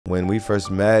When we first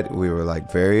met, we were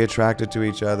like very attracted to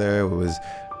each other.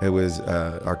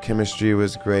 Our chemistry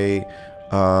was great.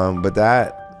 But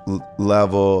that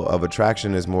level of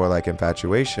attraction is more like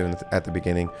infatuation at the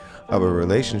beginning of a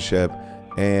relationship.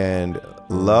 And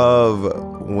love,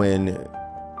 when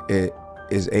it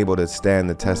is able to stand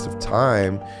the test of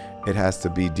time, it has to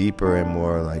be deeper and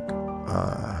more like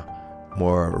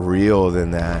more real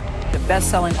than that. The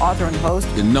best-selling author and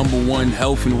host. The #1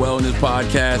 health and wellness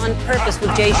podcast. On Purpose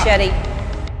with Jay Shetty.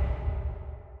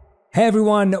 Hey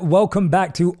everyone, welcome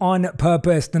back to On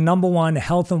Purpose, the #1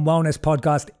 health and wellness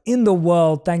podcast in the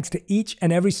world. Thanks to each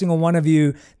and every single one of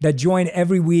you that join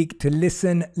every week to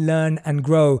listen, learn, and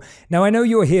grow. Now, I know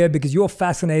you're here because you're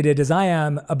fascinated, as I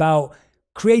am, about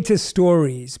creators'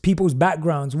 stories, people's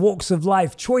backgrounds, walks of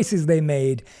life, choices they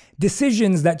made,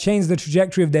 decisions that changed the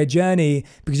trajectory of their journey,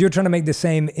 because you're trying to make the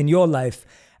same in your life.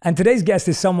 And today's guest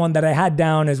is someone that I had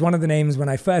down as one of the names when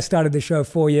I first started the show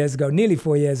nearly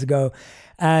 4 years ago.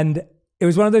 And it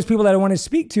was one of those people that I wanted to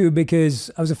speak to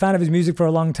because I was a fan of his music for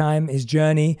a long time, his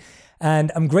journey.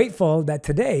 And I'm grateful that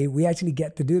today we actually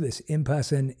get to do this in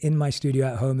person in my studio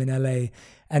at home in LA.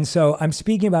 And so I'm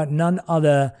speaking about none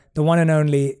other, the one and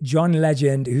only John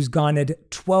Legend, who's garnered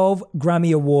 12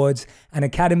 Grammy Awards, an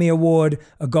Academy Award,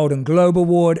 a Golden Globe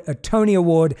Award, a Tony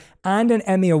Award, and an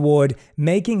Emmy Award,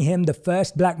 making him the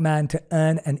first Black man to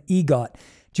earn an EGOT.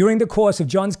 During the course of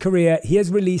John's career, he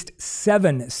has released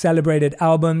 7 celebrated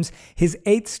albums. His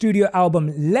 8th studio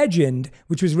album, Legend,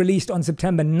 which was released on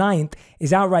September 9th,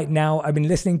 is out right now. I've been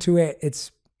listening to it.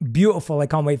 It's beautiful. I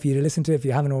can't wait for you to listen to it if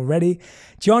you haven't already.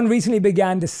 John recently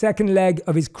began the second leg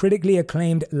of his critically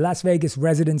acclaimed Las Vegas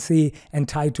residency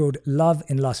entitled Love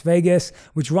in Las Vegas,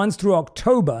 which runs through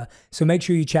October. So make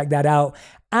sure you check that out.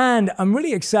 And I'm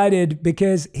really excited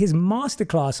because his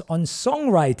masterclass on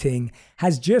songwriting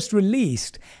has just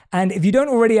released. And if you don't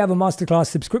already have a masterclass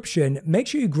subscription, make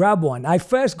sure you grab one. I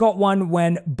first got one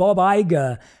when Bob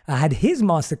Iger had his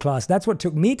masterclass. That's what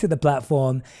took me to the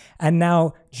platform. And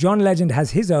now John Legend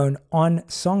has his own on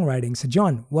songwriting. So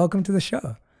John, welcome to the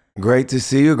show. Great to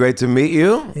see you. Great to meet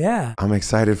you. Yeah. I'm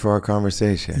excited for our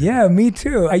conversation. Yeah, me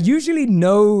too. I usually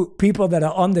know people that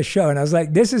are on the show, and I was like,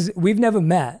 we've never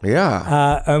met.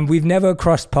 Yeah. We've never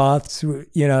crossed paths,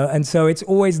 and so it's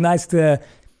always nice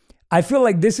I feel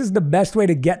like this is the best way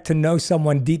to get to know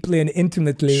someone deeply and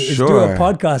intimately is do a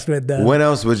podcast with them. When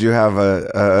else would you have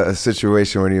a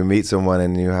situation where you meet someone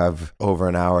and you have over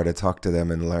an hour to talk to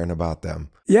them and learn about them?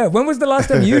 Yeah. When was the last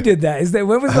time you did that?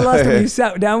 When was the last time you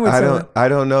sat down with someone? I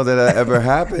don't know that ever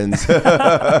happens.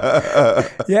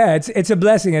 Yeah, it's a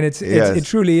blessing, and it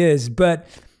truly is. But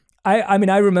I mean,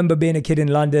 I remember being a kid in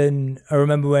London. I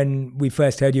remember when we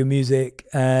first heard your music,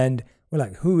 and we're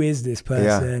like, who is this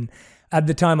person? Yeah. At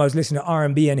the time, I was listening to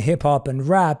R&B and hip hop and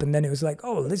rap, and then it was like,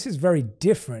 oh, this is very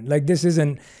different. Like, this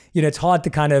isn't, it's hard to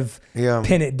kind of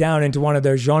pin it down into one of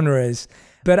those genres.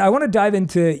 But I want to dive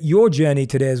into your journey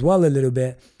today as well a little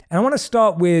bit. And I want to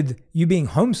start with you being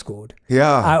homeschooled.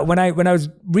 Yeah. When I was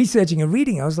researching and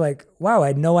reading, I was like, wow, I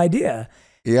had no idea.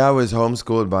 Yeah, I was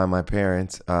homeschooled by my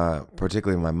parents,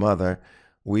 particularly my mother.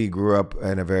 We grew up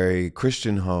in a very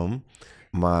Christian home.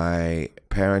 My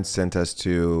parents sent us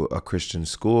to a Christian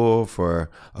school for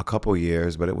a couple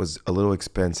years, but it was a little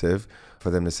expensive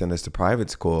for them to send us to private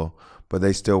school. But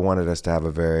they still wanted us to have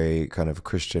a very kind of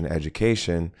Christian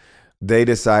education. They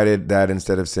decided that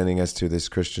instead of sending us to this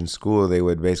Christian school, they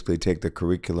would basically take the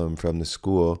curriculum from the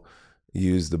school,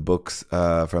 use the books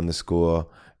from the school,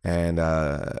 and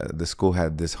the school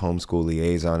had this homeschool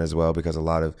liaison as well, because a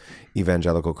lot of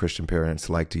evangelical Christian parents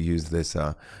like to use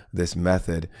this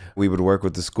method. We would work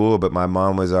with the school, but my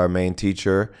mom was our main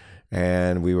teacher,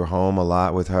 and we were home a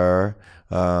lot with her.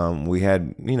 We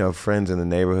had, friends in the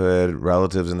neighborhood,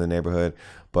 relatives in the neighborhood,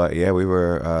 but yeah, we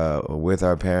were with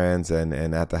our parents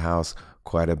and at the house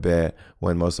quite a bit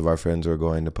when most of our friends were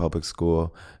going to public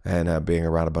school and being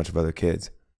around a bunch of other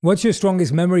kids. What's your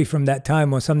strongest memory from that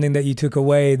time, or something that you took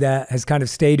away that has kind of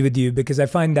stayed with you? Because I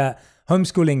find that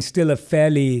homeschooling is still a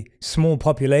fairly small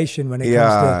population when it comes to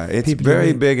people. Yeah, it's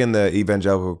very big in the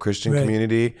evangelical Christian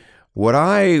community. What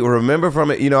I remember from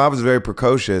it, I was very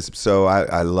precocious, so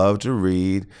I loved to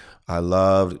read. I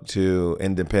loved to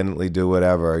independently do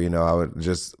whatever. I would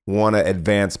just want to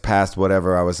advance past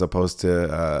whatever I was supposed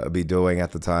to be doing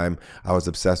at the time. I was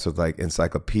obsessed with like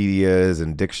encyclopedias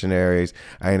and dictionaries.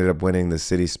 I ended up winning the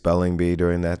city spelling bee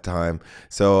during that time.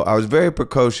 So I was very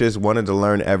precocious, wanted to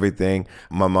learn everything.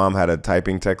 My mom had a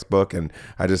typing textbook, and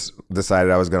I just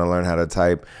decided I was going to learn how to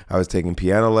type. I was taking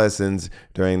piano lessons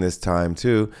during this time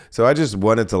too. So I just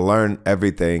wanted to learn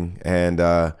everything and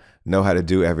know how to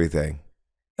do everything.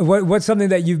 What's something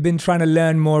that you've been trying to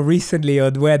learn more recently,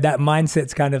 or where that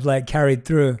mindset's kind of like carried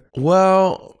through?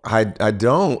 Well, I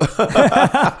don't.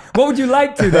 What would you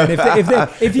like to then,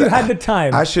 if you had the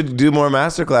time? I should do more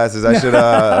master classes. I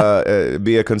should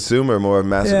be a consumer more of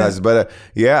master classes. But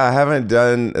I haven't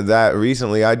done that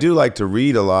recently. I do like to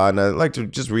read a lot, and I like to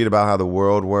just read about how the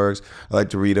world works. I like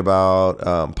to read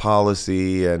about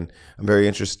policy, and I'm very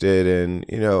interested in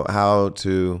how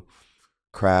to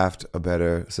craft a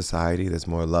better society that's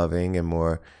more loving and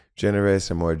more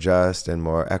generous and more just and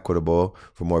more equitable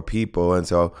for more people. And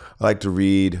so I like to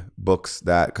read books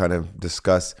that kind of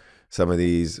discuss some of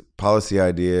these policy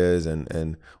ideas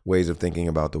and ways of thinking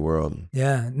about the world.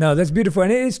 Yeah, no, that's beautiful.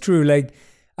 And it is true. Like,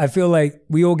 I feel like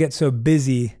we all get so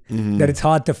busy that it's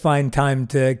hard to find time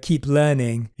to keep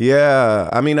learning. Yeah.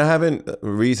 I mean, I haven't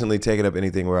recently taken up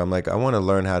anything where I'm like, I want to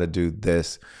learn how to do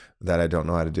this that I don't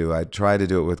know how to do. I tried to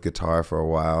do it with guitar for a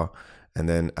while, and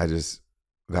then I just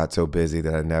got so busy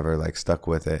that I never like stuck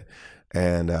with it.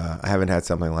 And I haven't had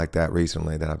something like that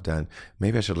recently that I've done.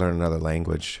 Maybe I should learn another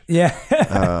language. Yeah.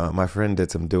 My friend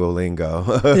did some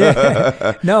Duolingo.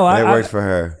 Yeah. No, it worked for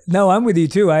her. No, I'm with you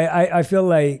too. I feel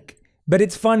like, but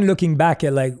it's fun looking back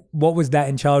at like, what was that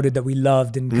in childhood that we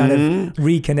loved, and kind of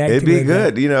reconnecting. It'd be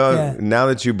good. That. Now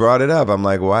that you brought it up, I'm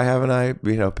like, why haven't I,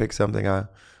 picked something I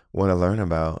want to learn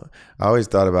about? I always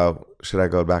thought about, should I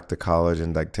go back to college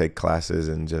and like take classes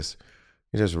and just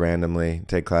randomly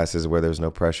take classes where there's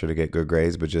no pressure to get good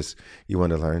grades, but just you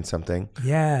want to learn something.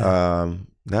 Yeah.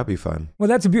 That'd be fun. Well,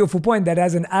 that's a beautiful point, that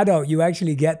as an adult, you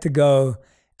actually get to go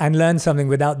and learn something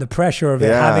without the pressure of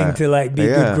it having to like be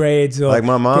good grades. Or like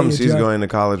my mom, she's going to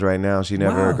college right now. She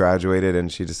never graduated, and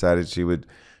she decided she would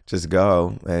just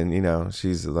go, and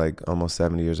she's like almost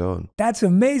 70 years old. That's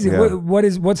amazing. Yeah.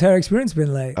 What's her experience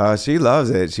been like? She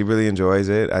loves it. She really enjoys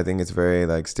it. I think it's very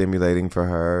like stimulating for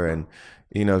her, and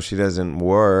she doesn't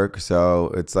work,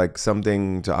 so it's like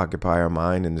something to occupy her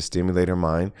mind and to stimulate her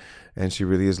mind, and she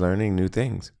really is learning new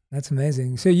things. That's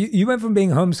amazing. So you went from being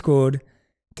homeschooled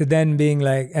to then being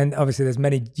like, and obviously there's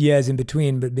many years in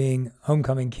between, but being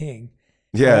homecoming king.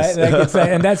 Yes. Right? Like it's like,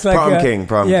 and that's like prom king.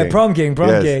 Prom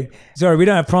king. Sorry, we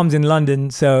don't have proms in London,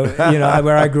 so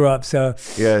where I grew up. So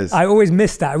yes, I always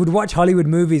missed that. I would watch Hollywood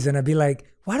movies and I'd be like,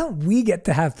 why don't we get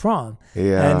to have prom?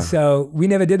 Yeah. And so we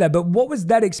never did that. But what was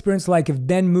that experience like of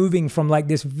then moving from like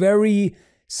this very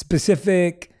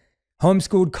specific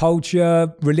homeschooled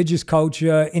culture, religious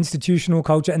culture, institutional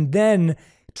culture, and then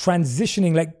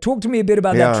transitioning? Like, talk to me a bit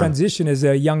about that transition as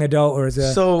a young adult or as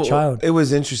a child. It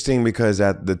was interesting because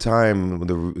at the time,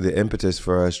 the impetus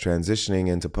for us transitioning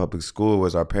into public school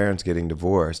was our parents getting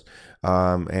divorced.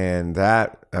 And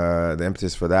that the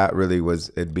impetus for that really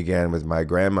it began with my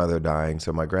grandmother dying.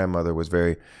 So my grandmother was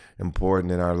very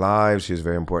important in our lives. She was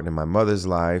very important in my mother's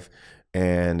life.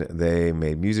 And they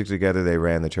made music together. They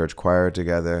ran the church choir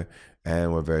together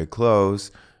and were very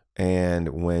close.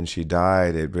 And when she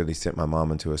died, it really sent my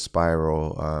mom into a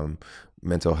spiral,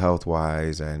 mental health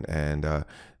wise, and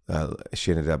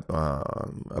she ended up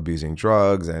abusing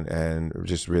drugs and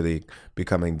just really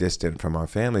becoming distant from our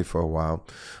family for a while.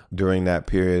 During that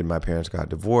period, my parents got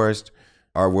divorced.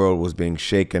 Our world was being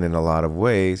shaken in a lot of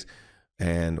ways.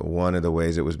 And one of the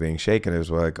ways it was being shaken, it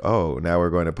was like, oh, now we're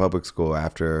going to public school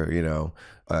after,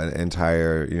 an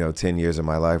entire, 10 years of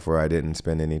my life where I didn't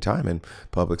spend any time in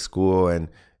public school. And,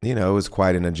 it was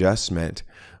quite an adjustment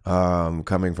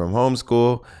coming from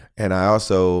homeschool. And I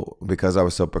also, because I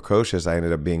was so precocious, I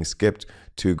ended up being skipped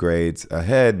 2 grades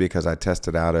ahead because I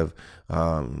tested out of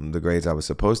the grades I was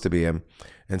supposed to be in.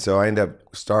 And so I ended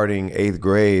up starting 8th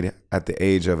grade at the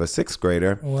age of a 6th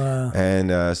grader. Wow.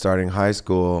 And starting high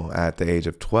school at the age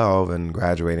of 12 and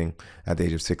graduating at the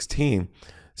age of 16.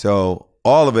 So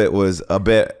all of it was a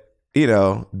bit,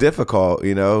 difficult,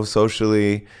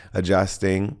 socially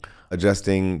adjusting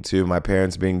to my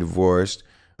parents being divorced,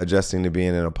 adjusting to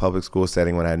being in a public school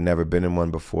setting when I had never been in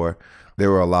one before.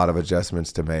 There were a lot of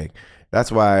adjustments to make.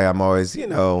 That's why I'm always,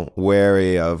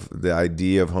 wary of the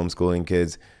idea of homeschooling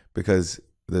kids, because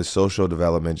the social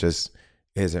development just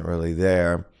isn't really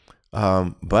there.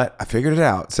 But I figured it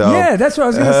out. So yeah, that's what I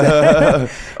was going to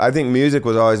say. I think music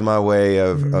was always my way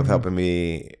of helping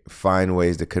me find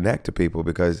ways to connect to people,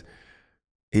 because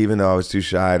even though I was too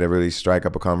shy to really strike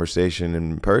up a conversation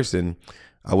in person,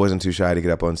 I wasn't too shy to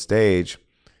get up on stage.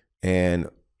 And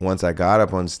once I got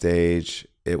up on stage,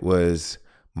 it was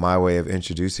my way of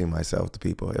introducing myself to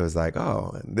people. It was like,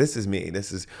 oh, this is me.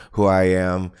 This is who I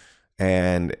am.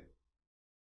 And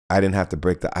I didn't have to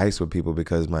break the ice with people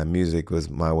because my music was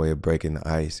my way of breaking the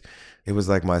ice. It was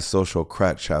like my social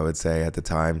crutch, I would say, at the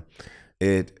time.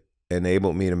 It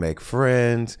enabled me to make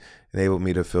friends. enabled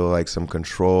me to feel like some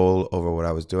control over what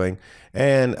I was doing.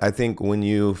 And I think when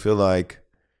you feel like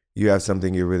you have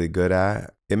something you're really good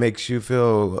at, it makes you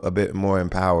feel a bit more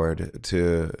empowered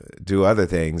to do other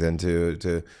things and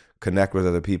to connect with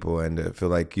other people and to feel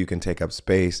like you can take up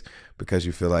space because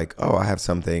you feel like, oh, I have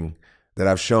something that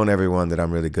I've shown everyone that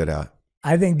I'm really good at.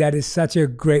 I think that is such a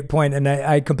great point, and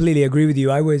I completely agree with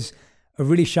you. I was a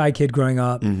really shy kid growing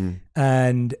up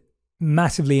and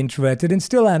massively introverted, and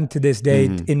still am to this day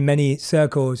in many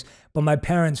circles. But my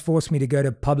parents forced me to go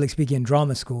to public speaking and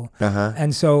drama school.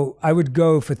 And so I would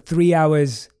go for 3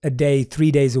 hours a day,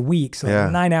 3 days a week. So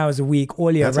 9 hours a week,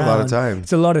 all year round. That's a lot of time.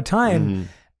 It's a lot of time.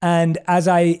 And as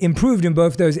I improved in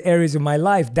both those areas of my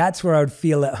life, that's where I would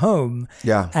feel at home.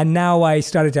 And now I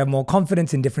started to have more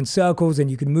confidence in different circles,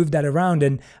 and you can move that around.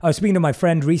 And I was speaking to my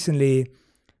friend recently,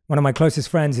 one of my closest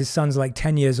friends, his son's like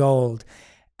 10 years old.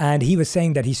 And he was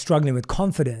saying that he's struggling with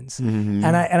confidence. And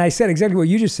I said exactly what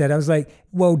you just said. I was like,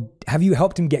 well, have you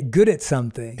helped him get good at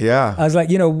something? I was like,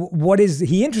 what is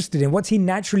he interested in? What's he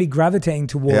naturally gravitating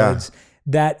towards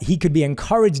that he could be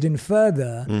encouraged in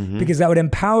further? Because that would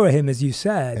empower him, as you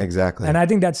said. Exactly. And I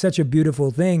think that's such a beautiful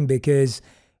thing, because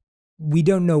we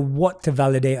don't know what to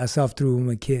validate ourselves through when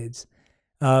we're kids.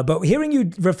 But hearing you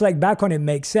reflect back on it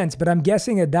makes sense. But I'm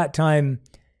guessing at that time,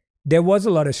 there was a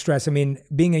lot of stress. I mean,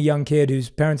 being a young kid whose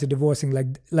parents are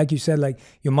divorcing, like you said, like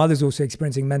your mother's also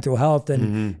experiencing mental health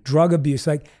and drug abuse.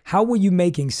 Like, how were you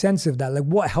making sense of that? Like,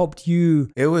 what helped you?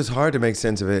 It was hard to make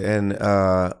sense of it. And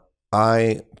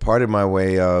part of my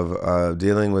way of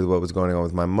dealing with what was going on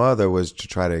with my mother was to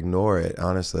try to ignore it,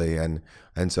 honestly. And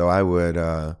so I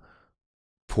would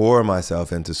pour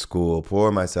myself into school,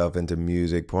 pour myself into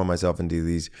music, pour myself into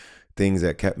these things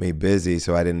that kept me busy,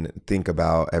 so I didn't think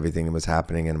about everything that was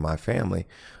happening in my family.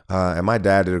 And my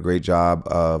dad did a great job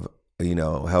of,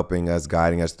 helping us,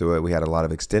 guiding us through it. We had a lot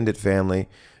of extended family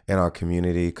in our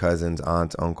community, cousins,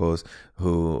 aunts, uncles,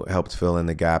 who helped fill in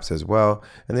the gaps as well.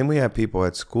 And then we had people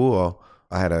at school.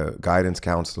 I had a guidance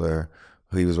counselor.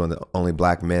 He was one of the only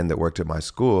Black men that worked at my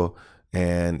school.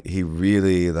 And he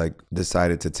really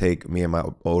decided to take me and my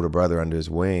older brother under his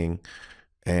wing,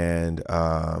 and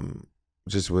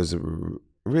just was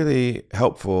really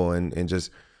helpful in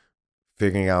just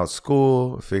figuring out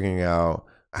school, figuring out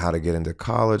how to get into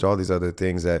college, all these other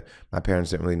things that my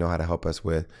parents didn't really know how to help us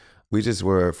with. We just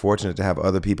were fortunate to have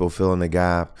other people fill in the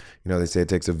gap. They say it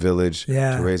takes a village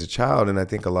to raise a child. And I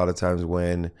think a lot of times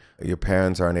when your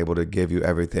parents aren't able to give you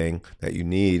everything that you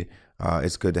need,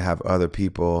 it's good to have other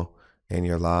people in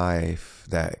your life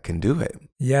that can do it.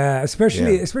 Yeah,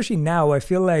 especially now, I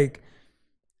feel like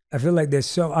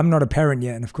I'm not a parent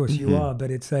yet, and of course you are, but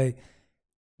it's like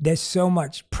there's so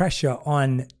much pressure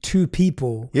on two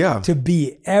people to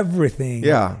be everything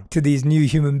to these new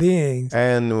human beings.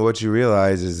 And what you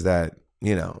realize is that,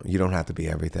 you don't have to be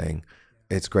everything.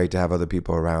 It's great to have other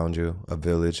people around you, a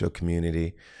village, a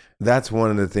community. That's one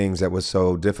of the things that was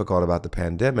so difficult about the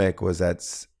pandemic, was that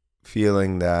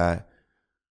feeling that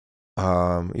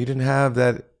you didn't have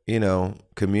that,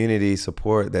 community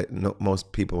support that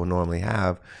most people normally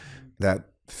have, that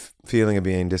feeling of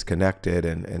being disconnected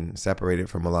and separated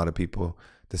from a lot of people,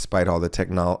 despite all the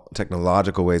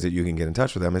technological ways that you can get in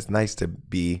touch with them. It's nice to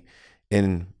be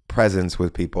in presence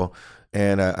with people.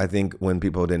 And I think when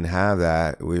people didn't have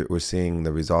that, we're seeing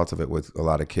the results of it with a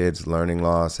lot of kids, learning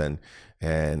loss and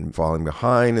falling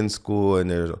behind in school. And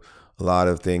there's a lot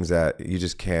of things that you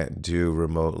just can't do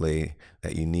remotely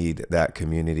that you need that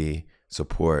community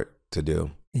support to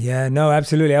do. Yeah, no,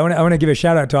 absolutely. I want to give a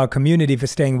shout out to our community for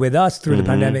staying with us through the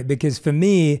pandemic, because for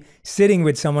me, sitting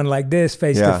with someone like this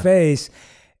face to face,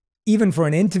 even for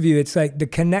an interview, it's like the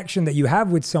connection that you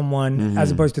have with someone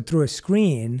as opposed to through a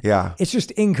screen. It's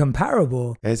just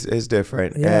incomparable. It's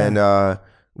different. And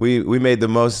we made the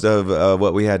most of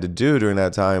what we had to do during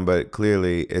that time, but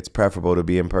clearly it's preferable to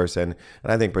be in person.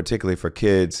 And I think particularly for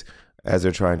kids, as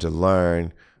they're trying to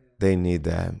learn, they need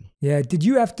that. Yeah. Did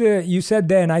you have to, you said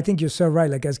there, and I think you're so right,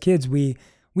 like as kids, we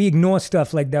ignore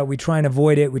stuff like that. We try and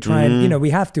avoid it. We try and, we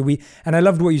have to. And I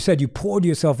loved what you said. You poured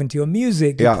yourself into your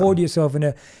music. You poured yourself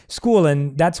into school.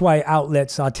 And that's why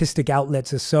artistic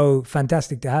outlets are so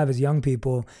fantastic to have as young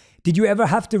people. Did you ever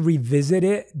have to revisit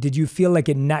it? Did you feel like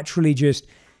it naturally just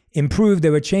improved?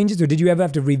 There were changes? Or did you ever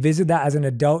have to revisit that as an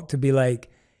adult to be like,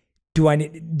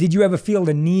 did you ever feel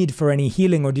the need for any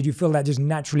healing? Or did you feel that just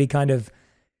naturally kind of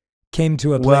came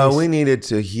to a place? Well, we needed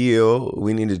to heal.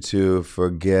 We needed to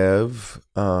forgive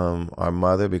our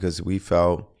mother, because we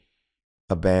felt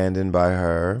abandoned by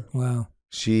her. Wow.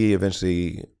 She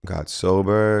eventually got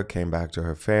sober, came back to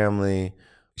her family.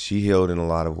 She healed in a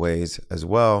lot of ways as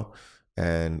well,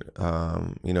 and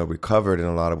recovered in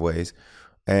a lot of ways.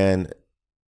 And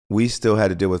we still had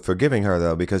to deal with forgiving her,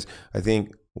 though, because I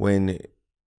think when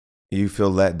you feel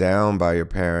let down by your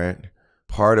parent,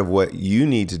 part of what you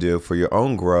need to do for your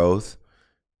own growth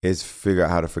is figure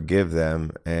out how to forgive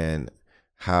them and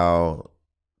how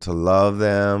to love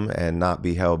them and not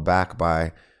be held back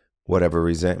by whatever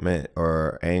resentment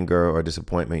or anger or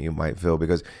disappointment you might feel.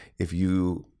 Because if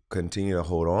you continue to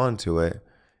hold on to it,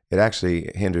 it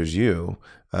actually hinders you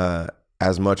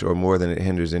as much or more than it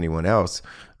hinders anyone else.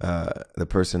 The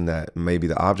person that may be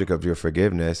the object of your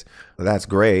forgiveness, that's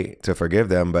great to forgive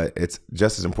them, but it's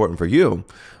just as important for you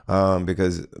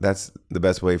because that's the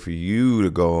best way for you to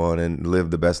go on and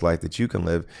live the best life that you can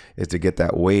live, is to get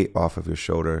that weight off of your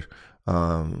shoulders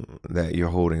that you're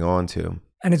holding on to.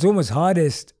 And it's almost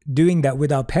hardest doing that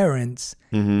with our parents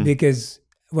because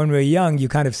when we're young, you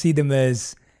kind of see them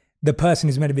as the person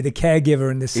who's meant to be the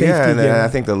caregiver and the safety and giver. I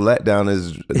think the letdown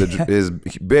is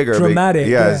bigger. Dramatic.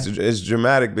 It's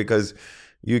dramatic because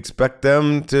you expect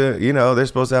them to, they're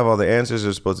supposed to have all the answers.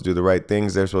 They're supposed to do the right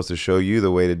things. They're supposed to show you the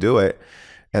way to do it.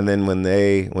 And then when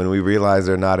we realize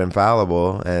they're not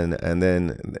infallible and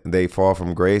then they fall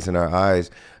from grace in our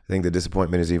eyes, I think the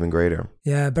disappointment is even greater.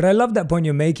 Yeah, but I love that point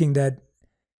you're making, that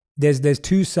there's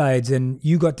two sides, and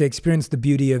you got to experience the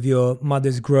beauty of your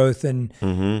mother's growth and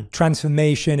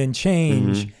transformation and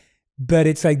change. But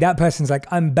it's like that person's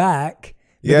like, I'm back.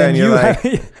 Yeah, and you're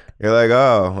like,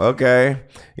 oh, okay.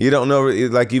 You don't know,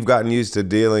 like you've gotten used to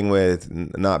dealing with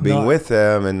not being with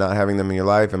them and not having them in your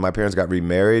life. And my parents got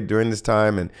remarried during this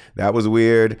time, and that was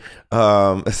weird.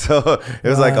 So it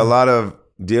was like a lot of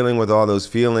dealing with all those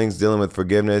feelings, dealing with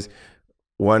forgiveness,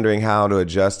 wondering how to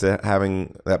adjust to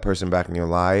having that person back in your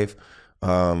life.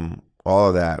 All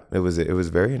of that. It was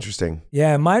very interesting.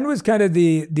 Yeah, mine was kind of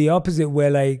the opposite,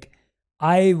 where like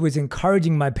I was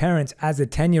encouraging my parents as a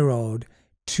 10-year-old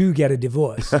to get a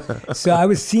divorce. So I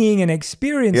was seeing and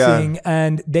experiencing,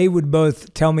 and they would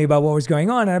both tell me about what was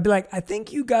going on. And I'd be like, I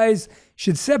think you guys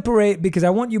should separate because I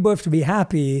want you both to be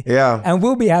happy. Yeah. And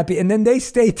we'll be happy. And then they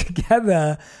stayed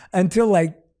together until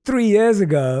like 3 years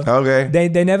ago. Okay.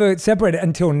 They never separated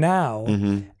until now.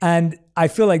 And I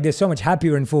feel like they're so much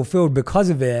happier and fulfilled because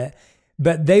of it.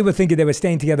 But they were thinking they were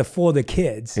staying together for the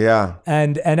kids. Yeah.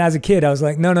 And as a kid, I was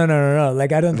like, no.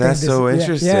 Like, I don't think that's so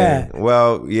interesting. Yeah.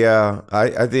 Well, yeah.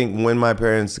 I think when my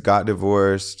parents got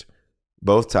divorced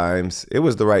both times, it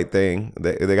was the right thing.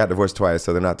 They got divorced twice,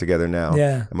 so they're not together now.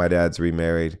 Yeah. And my dad's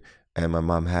remarried and my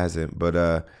mom hasn't.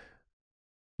 But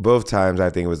both times I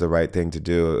think it was the right thing to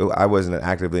do. I wasn't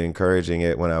actively encouraging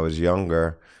it when I was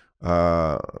younger.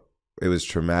 It was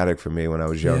traumatic for me when I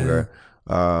was younger.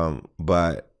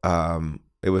 But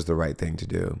it was the right thing to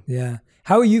do. Yeah.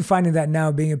 How are you finding that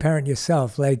now, being a parent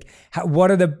yourself? Like, what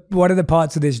are the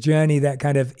parts of this journey that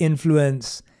kind of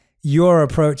influence your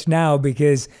approach now?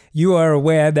 Because you are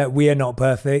aware that we are not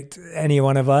perfect, any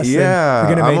one of us.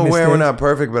 Yeah, I'm aware we're not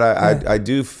perfect, but I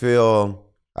do feel,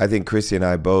 I think Chrissy and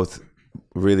I both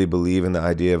really believe in the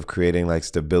idea of creating like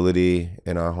stability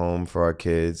in our home for our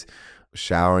kids,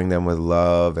 showering them with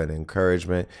love and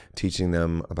encouragement, teaching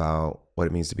them about what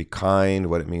it means to be kind,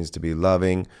 what it means to be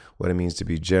loving, what it means to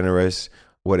be generous,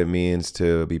 what it means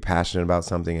to be passionate about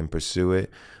something and pursue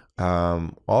it.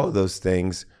 All of those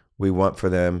things we want for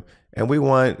them, and we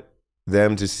want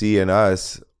them to see in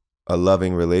us a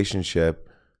loving relationship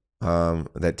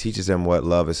that teaches them what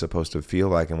love is supposed to feel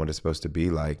like and what it's supposed to be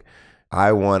like.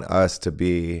 I want us to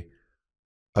be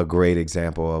a great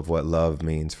example of what love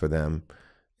means for them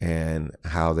and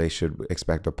how they should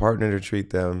expect a partner to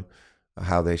treat them,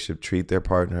 how they should treat their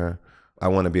partner. I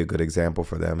want to be a good example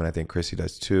for them, and I think Chrissy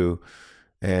does too.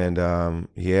 And I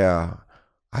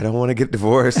don't want to get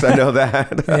divorced. I know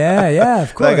that. yeah,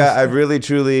 of course. Like I really,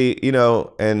 truly,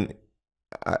 and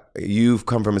you've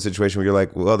come from a situation where you're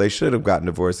like, well, they should have gotten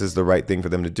divorced. This is the right thing for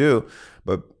them to do.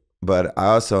 But I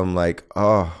also am like,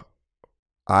 oh,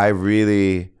 I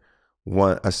really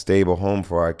want a stable home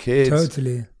for our kids.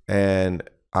 Totally. And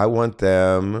I want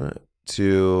them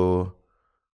to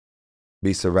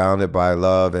be surrounded by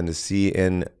love and to see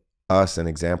in us an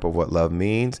example of what love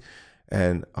means.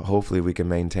 And hopefully we can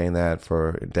maintain that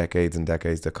for decades and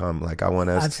decades to come. Like I want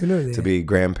us to be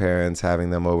grandparents,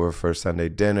 having them over for Sunday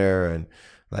dinner. And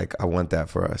like, I want that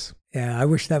for us. Yeah, I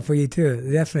wish that for you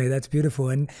too. Definitely. That's beautiful.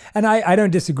 And I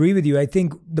don't disagree with you. I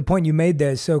think the point you made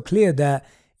there is so clear, that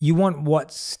you want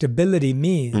what stability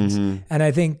means. And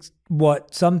I think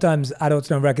what sometimes adults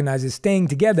don't recognize is staying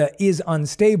together is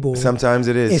unstable. Sometimes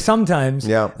it is. Sometimes.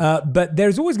 Yeah. But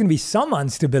there's always going to be some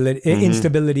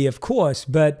instability, of course.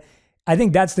 But I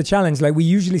think that's the challenge. Like we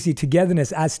usually see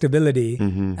togetherness as stability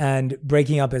and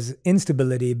breaking up as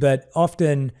instability. But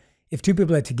often if two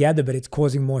people are together, but it's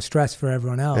causing more stress for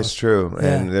everyone else. It's true.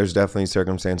 And there's definitely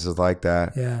circumstances like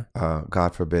that. Yeah.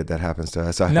 God forbid that happens to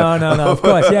us. No, of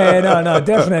course. No,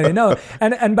 definitely. No.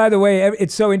 And by the way,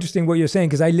 it's so interesting what you're saying,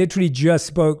 because I literally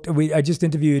just I just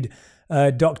interviewed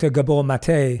Dr. Gabor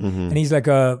Mate, and he's like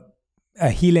a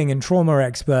healing and trauma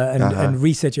expert and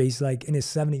researcher. He's like in his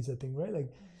 70s, I think, right?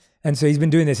 And so he's been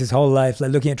doing this his whole life,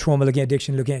 like looking at trauma, looking at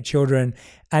addiction, looking at children.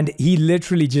 And he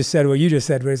literally just said what you just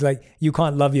said, where it's like, you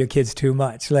can't love your kids too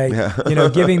much. Like,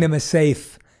 giving them a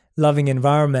safe, loving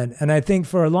environment. And I think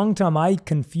for a long time, I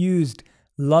confused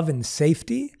love and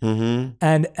safety.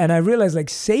 And I realized like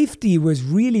safety was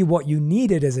really what you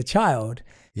needed as a child.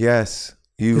 Yes,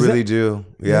 you really do.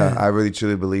 Yeah, I really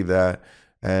truly believe that.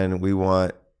 And we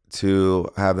want to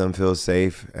have them feel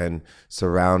safe and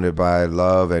surrounded by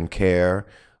love and care.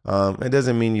 It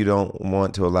doesn't mean you don't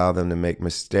want to allow them to make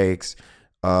mistakes,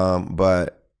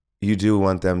 but you do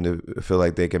want them to feel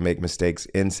like they can make mistakes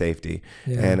in safety.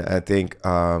 And I think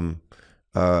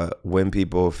when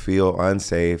people feel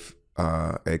unsafe,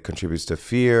 it contributes to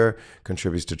fear,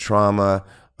 contributes to trauma,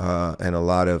 and a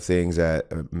lot of things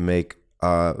that make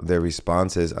their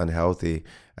responses unhealthy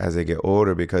as they get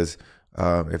older, because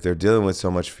if they're dealing with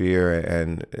so much fear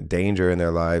and danger in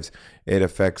their lives, it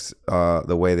affects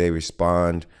the way they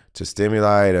respond to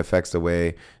stimuli. It affects the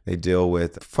way they deal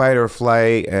with fight or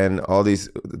flight and all these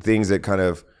things that kind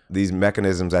of, these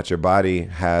mechanisms that your body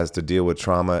has to deal with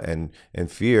trauma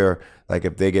and fear. Like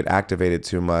if they get activated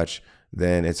too much,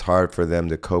 then it's hard for them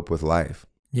to cope with life.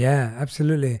 Yeah,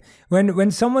 absolutely.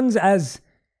 When someone's as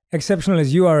exceptional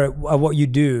as you are at what you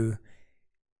do,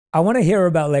 I want to hear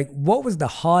about like, what was the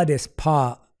hardest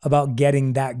part about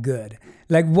getting that good?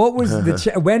 Like what was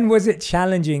when was it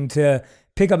challenging to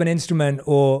pick up an instrument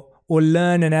or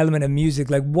learn an element of music?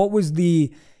 Like what was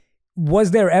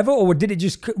there ever, or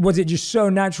was it just so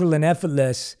natural and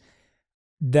effortless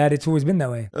that it's always been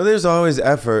that way? Well, there's always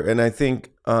effort. And I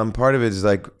think part of it is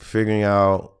like figuring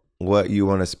out what you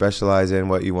want to specialize in,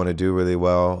 what you want to do really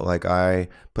well. Like I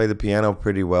play the piano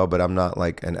pretty well, but I'm not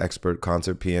like an expert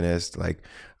concert pianist. Like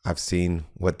I've seen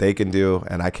what they can do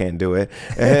and I can't do it.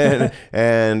 And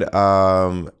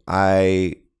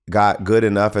I got good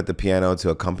enough at the piano to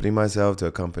accompany myself, to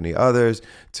accompany others,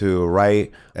 to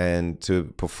write and to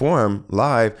perform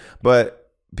live.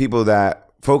 But people that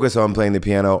focus on playing the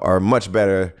piano are much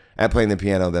better at playing the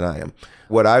piano than I am.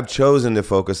 What I've chosen to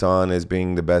focus on is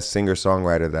being the best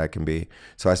singer-songwriter that I can be.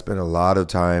 So I spend a lot of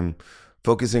time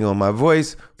focusing on my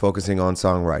voice, focusing on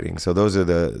songwriting. So those are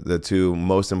the two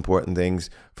most important things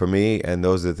for me, and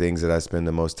those are the things that I spend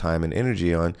the most time and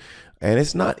energy on. And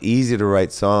it's not easy to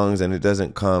write songs, and it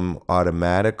doesn't come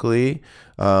automatically,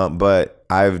 but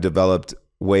I've developed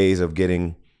ways of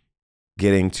getting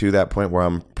to that point where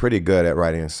I'm pretty good at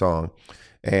writing a song.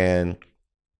 And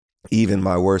even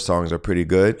my worst songs are pretty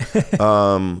good.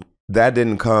 That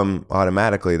didn't come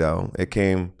automatically though. It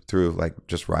came through like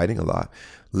just writing a lot,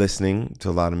 listening to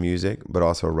a lot of music, but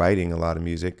also writing a lot of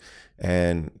music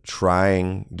and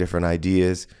trying different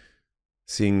ideas,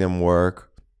 seeing them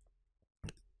work,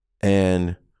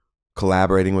 and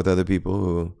collaborating with other people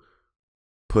who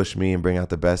push me and bring out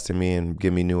the best in me and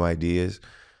give me new ideas.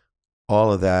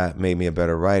 All of that made me a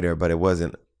better writer, but it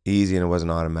wasn't easy and it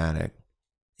wasn't automatic.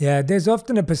 Yeah, there's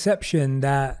often a perception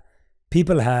that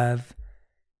people have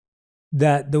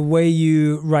that the way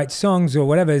you write songs or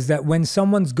whatever is that when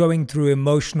someone's going through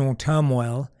emotional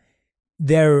turmoil,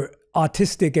 their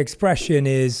artistic expression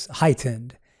is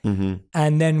heightened.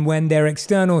 And then when their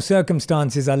external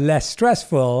circumstances are less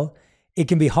stressful, it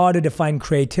can be harder to find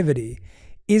creativity.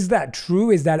 Is that true?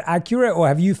 Is that accurate? Or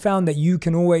have you found that you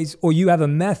can always, or you have a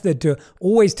method to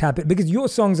always tap it? Because your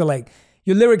songs are like,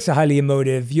 your lyrics are highly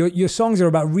emotive. Your songs are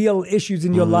about real issues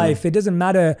in your life. It doesn't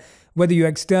matter whether your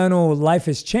external life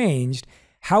has changed.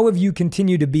 How have you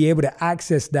continued to be able to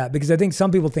access that? Because I think some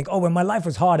people think, oh, when my life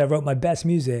was hard, I wrote my best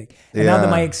music. And now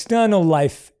that my external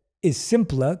life is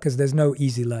simpler, because there's no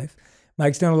easy life, my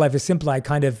external life is simpler, I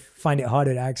kind of find it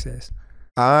harder to access.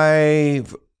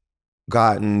 I've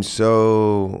gotten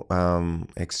so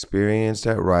experienced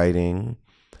at writing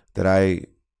that I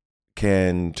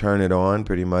can turn it on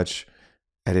pretty much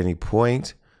at any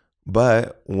point.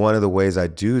 But one of the ways I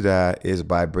do that is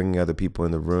by bringing other people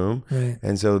in the room. Right.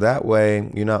 And so that way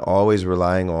you're not always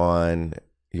relying on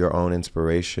your own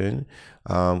inspiration,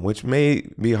 which may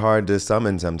be hard to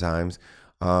summon sometimes.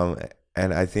 And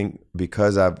I think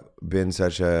because I've been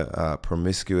such a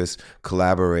promiscuous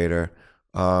collaborator,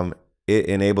 it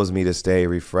enables me to stay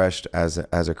refreshed as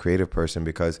a creative person,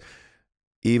 because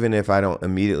even if I don't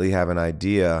immediately have an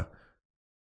idea,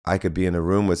 I could be in a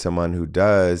room with someone who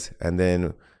does, and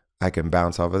then I can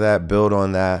bounce off of that, build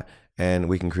on that, and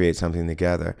we can create something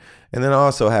together. And then I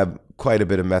also have quite a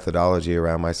bit of methodology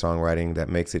around my songwriting that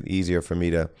makes it easier for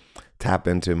me to tap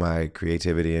into my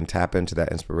creativity and tap into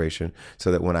that inspiration,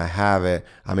 so that when I have it,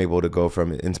 I'm able to go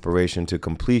from inspiration to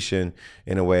completion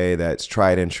in a way that's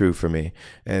tried and true for me.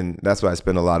 And that's what I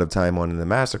spend a lot of time on in the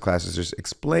master classes, just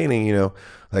explaining, you know,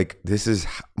 like, this is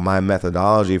my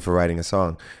methodology for writing a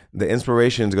song. The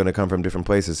inspiration is going to come from different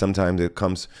places. Sometimes it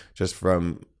comes just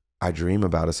from, I dream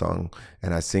about a song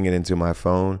and I sing it into my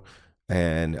phone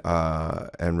and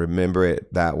remember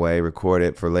it that way, record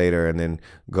it for later, and then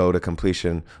go to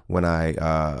completion when I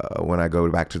go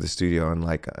back to the studio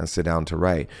and sit down to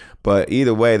write. But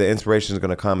either way, the inspiration is going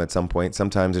to come at some point.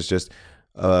 Sometimes it's just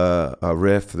a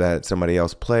riff that somebody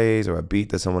else plays or a beat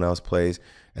that someone else plays,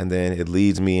 and then it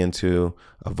leads me into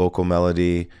a vocal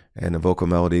melody, and the vocal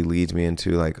melody leads me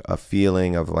into like a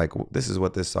feeling of like, this is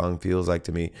what this song feels like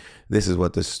to me. This is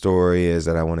what the story is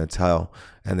that I want to tell.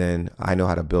 And then I know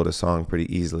how to build a song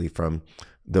pretty easily from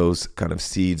those kind of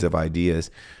seeds of ideas.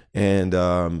 And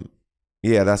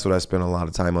yeah, that's what I spend a lot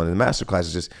of time on in the masterclass,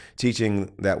 is just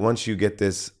teaching that once you get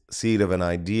this seed of an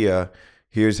idea,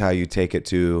 here's how you take it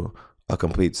to a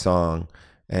complete song.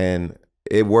 And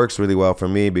it works really well for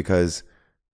me because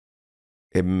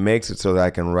it makes it so that I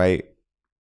can write,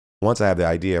 once I have the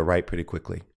idea, write pretty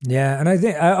quickly. Yeah, and I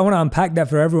think I want to unpack that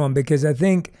for everyone, because I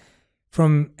think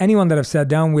from anyone that I've sat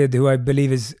down with who I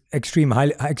believe is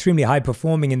extremely high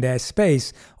performing in their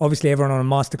space, obviously everyone on a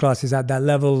masterclass is at that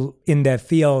level in their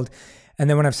field. And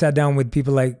then when I've sat down with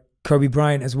people like Kobe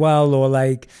Bryant as well, or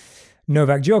like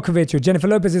Novak Djokovic or Jennifer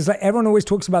Lopez, it's like everyone always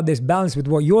talks about this balance with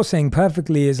what you're saying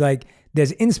perfectly, is like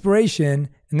there's inspiration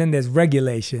and then there's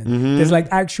regulation. Mm-hmm. There's like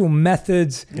actual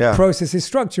methods, processes,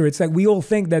 structure. It's like we all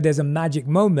think that there's a magic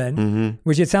moment,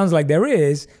 which it sounds like there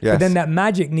is, but then that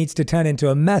magic needs to turn into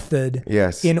a method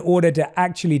in order to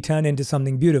actually turn into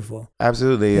something beautiful.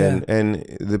 Absolutely. And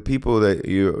the people that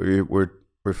you were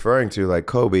referring to, like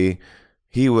Kobe,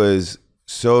 he was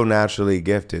so naturally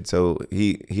gifted. So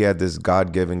he had this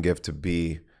God-given gift to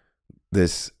be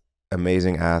this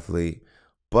amazing athlete,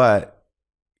 but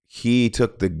he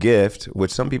took the gift,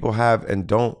 which some people have and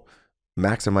don't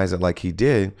maximize it like he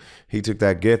did. He took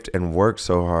that gift and worked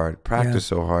so hard, practiced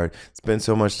so hard, spent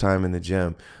so much time in the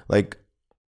gym. Like,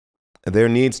 there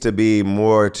needs to be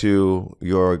more to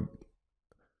your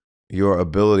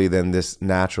ability than this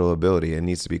natural ability. It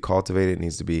needs to be cultivated, it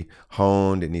needs to be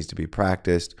honed, it needs to be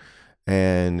practiced.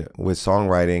 And with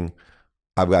songwriting,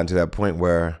 I've gotten to that point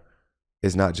where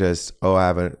it's not just, oh, I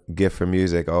have a gift for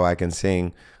music, oh, I can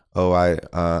sing, oh, I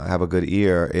have a good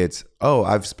ear. It's, oh,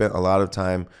 I've spent a lot of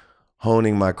time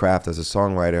honing my craft as a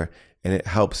songwriter, and it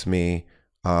helps me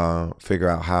figure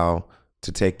out how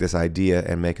to take this idea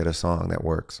and make it a song that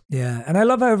works. Yeah, and I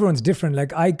love how everyone's different.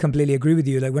 Like, I completely agree with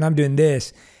you. Like, when I'm doing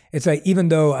this, it's like, even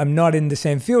though I'm not in the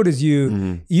same field as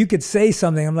you, you could say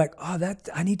something, I'm like, oh, that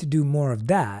I need to do more of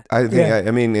that. I think,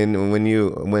 I mean,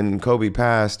 when Kobe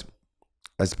passed,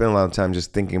 I spent a lot of time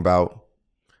just thinking about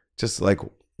just like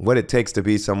what it takes to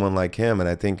be someone like him. And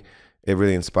I think it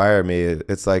really inspired me.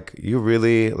 It's like, you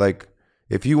really, like,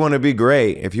 if you want to be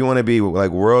great, if you want to be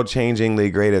like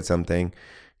world-changingly great at something,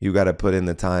 you got to put in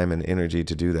the time and energy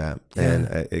to do that. And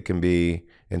it can be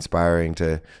inspiring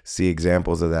to see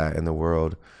examples of that in the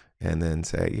world, and then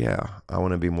say, yeah, I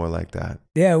want to be more like that.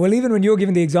 Yeah, well, even when you're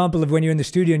giving the example of when you're in the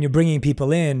studio and you're bringing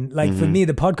people in, like for me,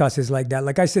 the podcast is like that.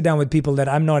 Like, I sit down with people that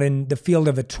I'm not in the field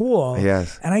of at all.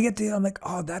 Yes. And I'm like,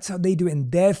 oh, that's how they do it in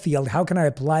their field. How can I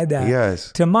apply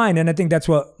that to mine? And I think that's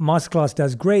what Masterclass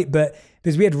does great. But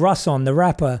because we had Russ on, the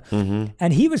rapper,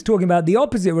 and he was talking about the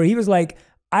opposite, where he was like,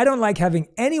 I don't like having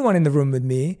anyone in the room with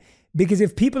me, because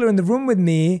if people are in the room with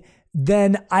me,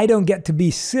 then I don't get to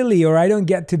be silly, or I don't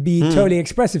get to be totally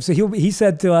expressive. So he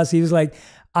said to us, he was like,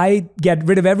 I get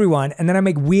rid of everyone and then I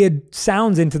make weird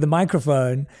sounds into the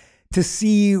microphone to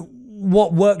see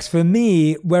what works for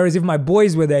me. Whereas if my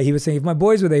boys were there, he was saying, if my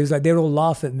boys were there, he was like, they'd all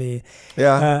laugh at me.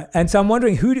 Yeah. And so I'm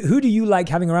wondering, who do you like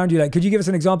having around you? Like, could you give us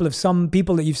an example of some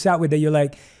people that you've sat with that you're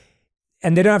like,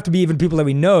 and they don't have to be even people that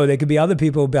we know, they could be other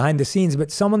people behind the scenes,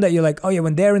 but someone that you're like, oh yeah,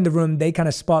 when they're in the room, they kind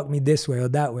of spark me this way or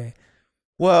that way?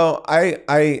 Well,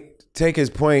 I take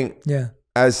his point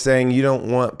as saying you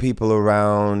don't want people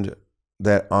around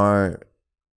that aren't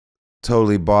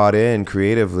totally bought in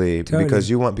creatively,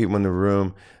 because you want people in the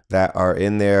room that are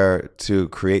in there to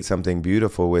create something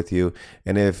beautiful with you.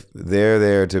 And if they're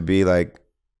there to be like,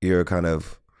 you're kind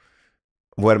of,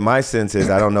 what my sense is,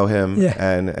 I don't know him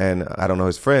and I don't know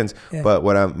his friends, but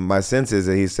my sense is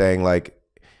that he's saying like,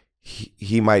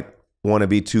 he might want to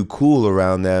be too cool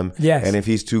around them. Yes. And if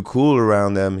he's too cool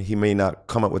around them, he may not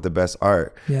come up with the best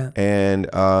art. Yeah. And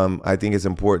I think it's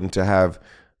important to have,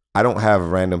 I don't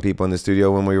have random people in the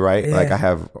studio when we write. Yeah. Like I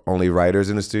have only writers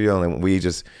in the studio, and we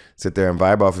just sit there and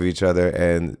vibe off of each other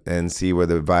and see where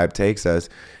the vibe takes us.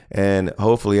 And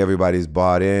hopefully everybody's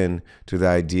bought in to the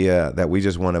idea that we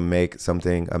just want to make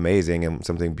something amazing and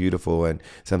something beautiful and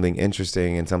something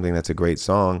interesting and something that's a great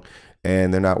song.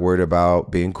 And they're not worried about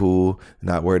being cool,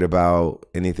 not worried about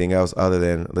anything else other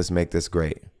than let's make this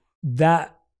great.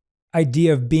 That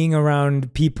idea of being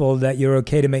around people that you're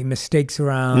okay to make mistakes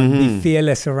around, be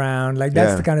fearless around, like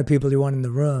that's the kind of people you want in the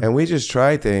room. And we just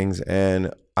try things,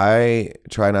 and I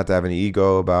try not to have an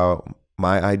ego about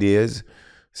my ideas.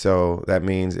 So that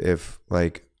means if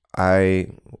like I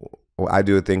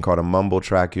do a thing called a mumble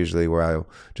track usually, where I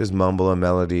just mumble a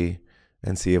melody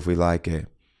and see if we like it.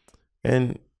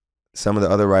 And some of the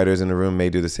other writers in the room may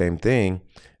do the same thing.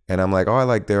 And I'm like, oh, I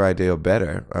like their idea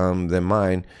better than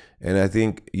mine. And I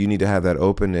think you need to have that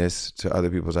openness to other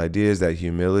people's ideas, that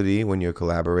humility when you're a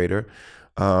collaborator.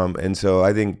 And so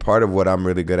I think part of what I'm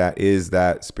really good at is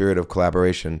that spirit of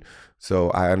collaboration. So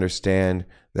I understand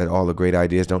that all the great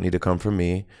ideas don't need to come from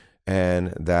me,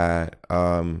 and that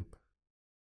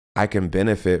I can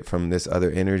benefit from this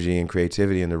other energy and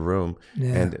creativity in the room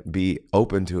and be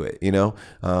open to it, you know,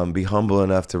 be humble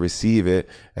enough to receive it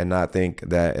and not think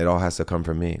that it all has to come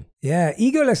from me. Yeah.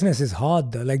 Egolessness is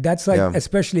hard though. Like that's like,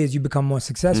 especially as you become more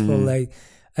successful, like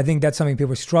I think that's something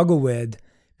people struggle with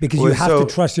because you have to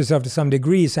trust yourself to some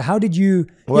degree. So how did you?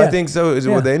 Well, I think so.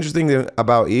 Well, the interesting thing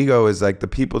about ego is like the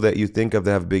people that you think of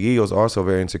that have big egos are also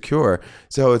very insecure.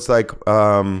 So it's like,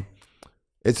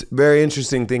 it's very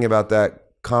interesting thing about that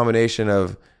combination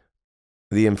of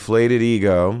the inflated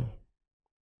ego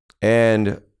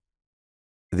and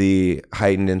the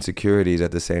heightened insecurities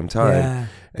at the same time.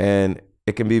 And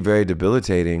it can be very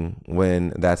debilitating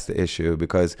when that's the issue,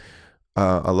 because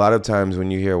a lot of times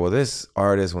when you hear, well, this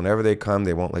artist, whenever they come,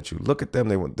 they won't let you look at them,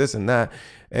 they want this and that.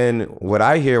 And what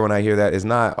I hear when I hear that is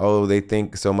not, oh, they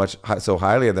think so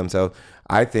highly of themselves.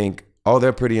 I think, oh,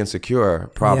 they're pretty insecure,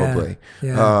 probably.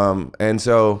 And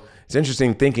so it's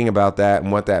interesting thinking about that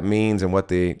and what that means and what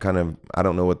the kind of, I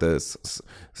don't know what the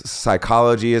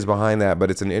psychology is behind that,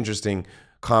 but it's an interesting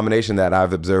combination that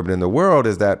I've observed in the world,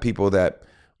 is that people that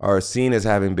are seen as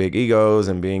having big egos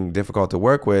and being difficult to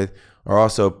work with are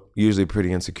also usually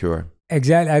pretty insecure.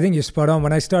 Exactly. I think you're spot on.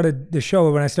 When I started the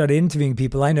show, when I started interviewing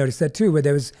people, I noticed that too, where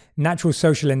there was natural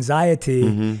social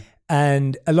anxiety.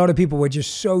 And a lot of people were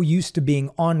just so used to being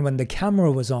on when the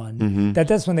camera was on,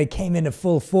 that's when they came into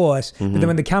full force. But then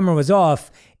when the camera was off,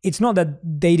 it's not that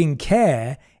they didn't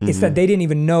care, it's that they didn't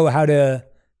even know how to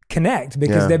connect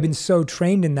because they've been so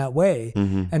trained in that way.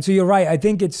 And so you're right. I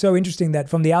think it's so interesting that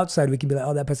from the outside, we can be like,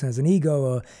 oh, that person has an ego,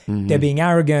 or they're being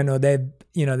arrogant, or they're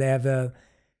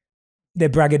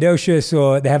braggadocious,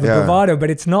 or they have a bravado, but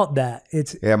it's not that.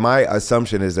 It's my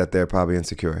assumption is that they're probably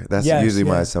insecure. That's usually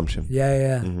my assumption.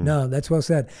 No, that's well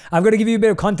said. I've got to give you a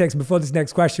bit of context before this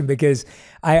next question, because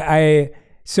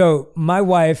so my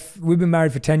wife, we've been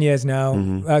married for 10 years now.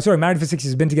 Married for 6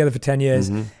 years, been together for 10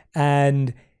 years.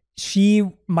 And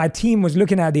my team was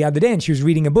looking at it the other day, and she was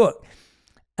reading a book,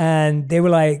 and they were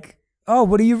like, oh,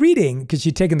 what are you reading? Because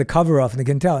she'd taken the cover off and they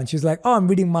couldn't tell. And she was like, oh, I'm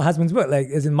reading my husband's book, like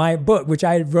as in my book, which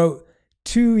I wrote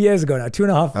 2 years ago now, 2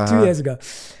 years ago.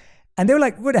 And they were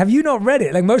like, what, have you not read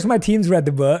it? Like most of my teams read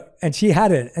the book and she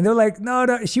hadn't. And they were like,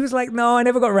 no. She was like, no, I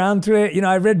never got around to it. You know,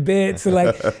 I read bits.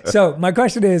 So my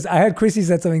question is, I heard Chrissy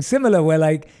said something similar where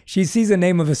like she sees the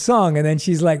name of a song and then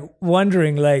she's like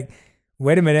wondering like,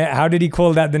 wait a minute, how did he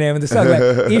call that the name of the song? Like,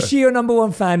 is she your number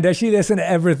one fan? Does she listen to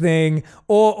everything?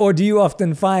 Or do you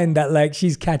often find that like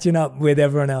she's catching up with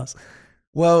everyone else?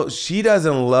 Well, she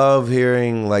doesn't love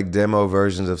hearing like demo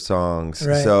versions of songs.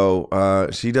 Right. So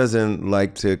she doesn't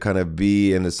like to kind of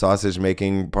be in the sausage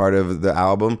making part of the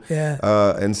album.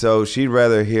 And so she'd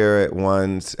rather hear it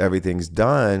once everything's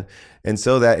done. And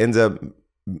so that ends up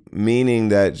meaning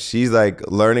that she's like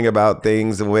learning about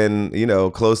things when, you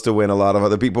know, close to when a lot of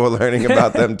other people are learning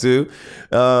about them too.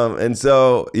 And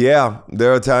so,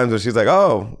 there are times where she's like,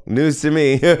 oh, news to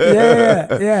me.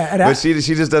 But she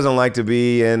just doesn't like to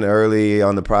be in early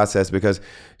on the process, because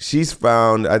she's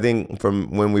found, I think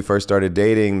from when we first started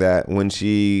dating, that when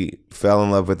she fell in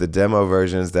love with the demo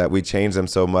versions, that we changed them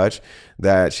so much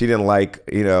that she didn't like,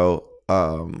 you know,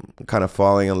 kind of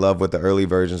falling in love with the early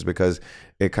versions because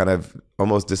it kind of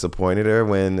almost disappointed her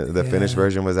when the finished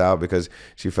version was out because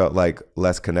she felt like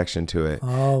less connection to it.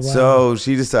 Oh, wow. So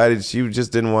she decided she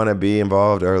just didn't want to be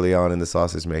involved early on in the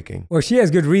sausage making. Well, she has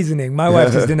good reasoning. My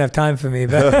wife just didn't have time for me.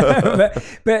 But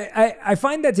I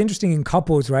find that's interesting in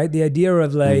couples, right? The idea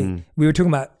of like, we were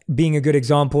talking about being a good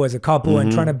example as a couple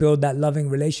and trying to build that loving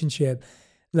relationship.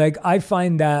 Like I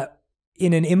find that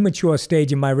in an immature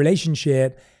stage in my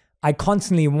relationship, I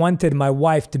constantly wanted my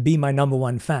wife to be my number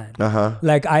one fan.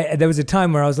 Like there was a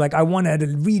time where I was like, I wanted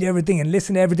to read everything and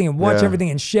listen to everything and watch everything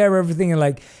and share everything. And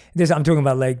like this, I'm talking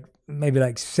about like maybe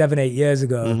like 7-8 years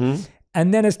ago.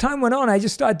 And then as time went on, I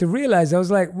just started to realize, I was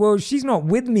like, well, she's not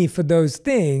with me for those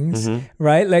things,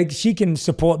 right? Like she can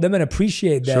support them and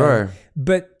appreciate them,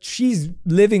 but she's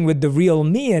living with the real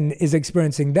me and is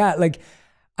experiencing that. Like,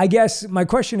 I guess my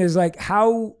question is like,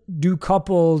 how do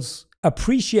couples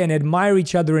appreciate and admire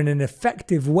each other in an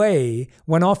effective way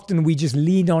when often we just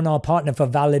lean on our partner for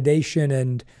validation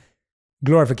and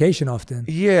glorification often?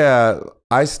 Yeah,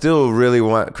 I still really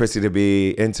want Chrissy to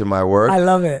be into my work. I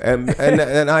love it.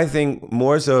 And I think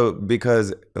more so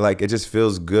because like it just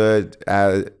feels good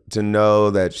to know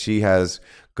that she has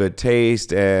good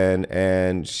taste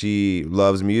and she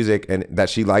loves music and that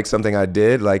she likes something I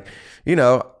did. Like, you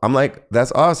know, I'm like,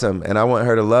 that's awesome. And I want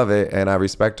her to love it. And I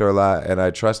respect her a lot and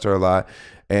I trust her a lot.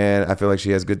 And I feel like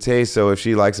she has good taste. So if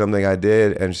she likes something I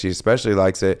did and she especially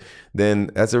likes it,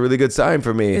 then that's a really good sign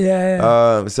for me.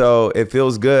 So it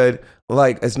feels good.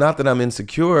 Like, it's not that I'm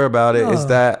insecure about it. It's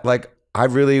that like, I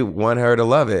really want her to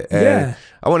love it. And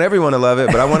I want everyone to love it,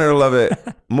 but I want her to love it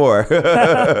more.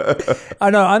 I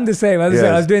know, I'm the same. I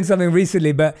was doing something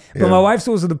recently, but my wife's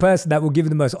also the person that will give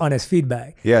the most honest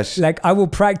feedback. Yes. Like I will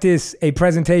practice a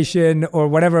presentation or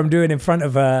whatever I'm doing in front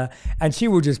of her and she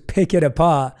will just pick it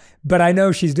apart. But I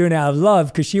know she's doing it out of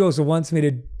love because she also wants me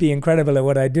to be incredible at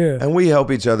what I do. And we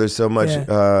help each other so much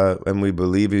and we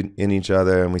believe in each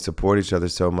other and we support each other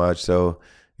so much. So,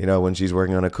 you know, when she's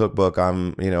working on a cookbook,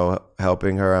 I'm, you know,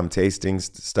 helping her. I'm tasting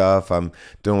stuff. I'm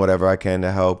doing whatever I can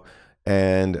to help.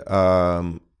 And,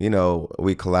 you know,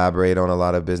 we collaborate on a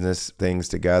lot of business things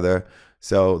together.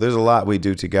 So there's a lot we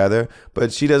do together.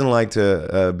 But she doesn't like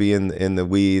to be in the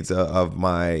weeds of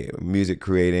my music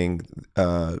creating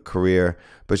career.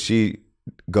 But she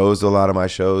goes to a lot of my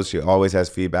shows. She always has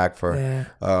feedback for,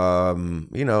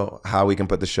 you know, how we can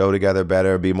put the show together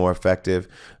better, be more effective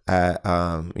at,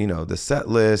 you know, the set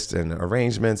list and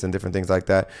arrangements and different things like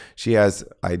that. She has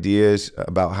ideas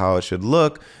about how it should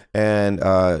look. And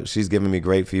she's given me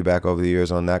great feedback over the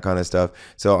years on that kind of stuff.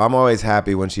 So I'm always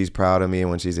happy when she's proud of me and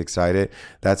when she's excited.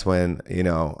 That's when, you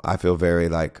know, I feel very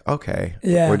like, okay,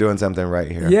 we're doing something right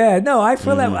here. Yeah, no, I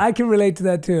feel like I can relate to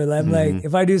that too. I'm like,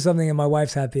 if I do something and my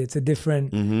wife's happy, it's a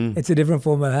different, it's a different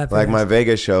form of happiness. Like my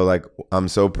Vegas show, like I'm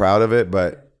so proud of it,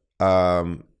 but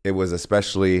it was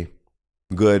especially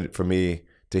good for me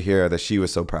to hear that she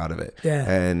was so proud of it.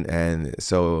 And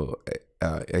so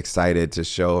excited to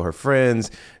show her friends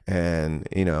and,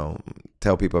 you know,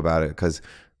 tell people about it, because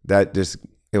that just,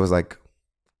 it was like,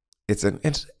 it's an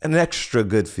extra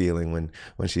good feeling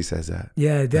when she says that.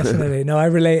 Yeah, definitely. No, I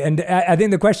relate. And I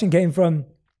think the question came from,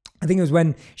 I think it was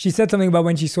when she said something about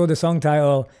when she saw the song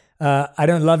title, I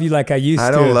don't love you like I used to.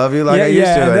 I don't love you like I used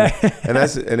to. And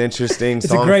that's an interesting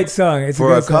song. It's a great song. It's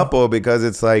for a couple, because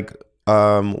it's like,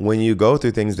 when you go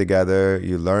through things together,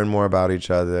 you learn more about each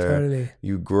other. Totally.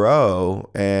 You grow,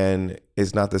 and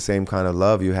it's not the same kind of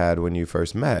love you had when you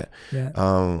first met.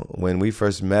 When we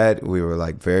first met, we were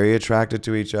like very attracted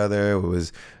to each other.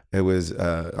 It was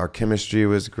our chemistry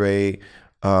was great.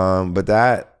 But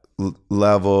that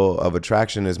level of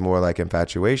attraction is more like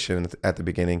infatuation at the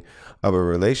beginning of a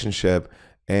relationship.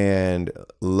 And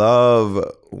love,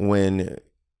 when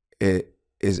it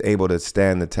is able to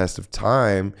stand the test of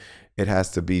time, it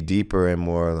has to be deeper and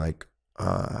more like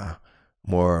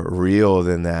more real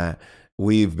than that.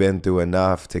 We've been through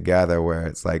enough together where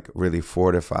it's like really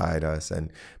fortified us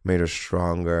and made us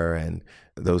stronger, and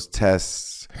those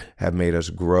tests have made us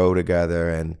grow together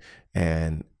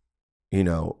and you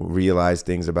know, realize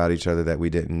things about each other that we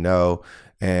didn't know.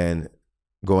 And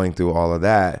going through all of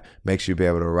that makes you be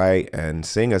able to write and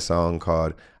sing a song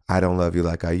called I Don't Love You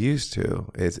Like I Used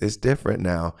to. It's different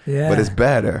now, but it's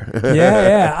better.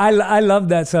 I love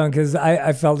that song because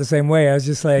I felt the same way. I was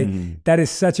just like, that is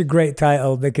such a great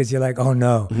title, because you're like, oh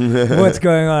no, what's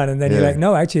going on? And then you're like,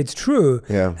 no, actually it's true.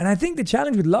 And I think the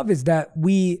challenge with love is that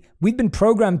we've been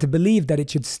programmed to believe that it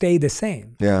should stay the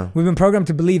same. We've been programmed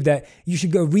to believe that you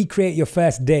should go recreate your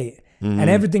first date. And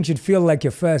everything should feel like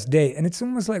your first date. And it's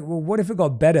almost like, well, what if it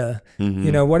got better?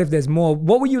 You know, what if there's more?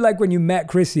 What were you like when you met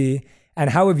Chrissy? And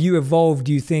how have you evolved,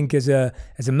 do you think, as a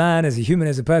man, as a human,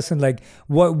 as a person? Like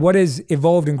what has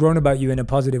evolved and grown about you in a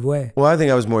positive way? Well, I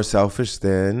think I was more selfish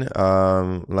then.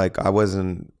 Like I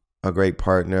wasn't a great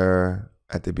partner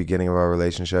at the beginning of our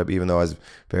relationship, even though I was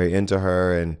very into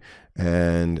her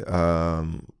and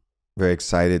very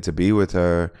excited to be with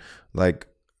her. Like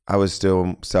I was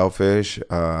still selfish.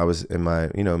 I was in my,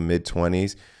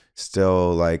 mid-20s,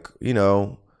 still like,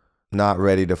 not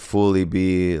ready to fully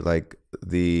be like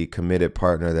the committed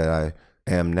partner that I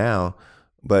am now.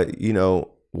 But,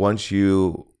 once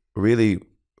you really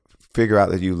figure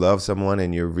out that you love someone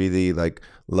and you really like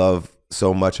love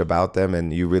so much about them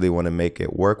and you really want to make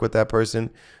it work with that person,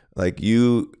 like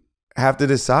you have to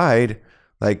decide,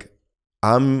 like,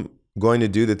 I'm going to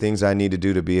do the things I need to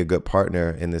do to be a good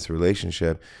partner in this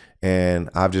relationship. And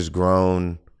I've just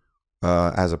grown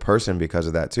as a person because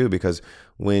of that too. Because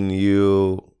when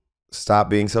you stop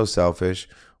being so selfish,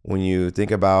 when you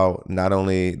think about not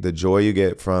only the joy you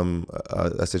get from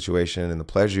a situation and the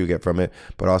pleasure you get from it,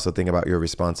 but also think about your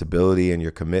responsibility and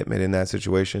your commitment in that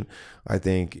situation, I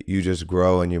think you just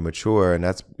grow and you mature. And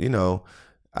that's,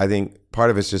 I think part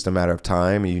of it's just a matter of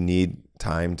time. You need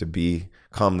time to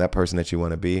become that person that you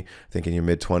want to be. I think in your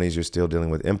mid-20s, you're still dealing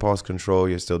with impulse control.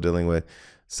 You're still dealing with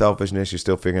selfishness. You're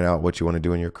still figuring out what you want to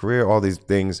do in your career. All these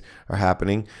things are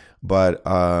happening. But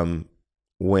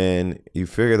when you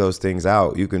figure those things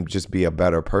out, you can just be a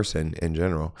better person in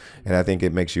general. And I think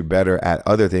it makes you better at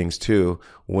other things too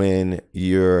when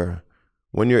you're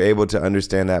able to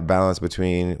understand that balance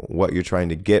between what you're trying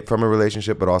to get from a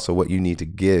relationship, but also what you need to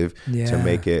give to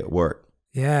make it work.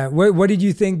 Yeah. What did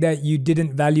you think that you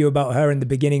didn't value about her in the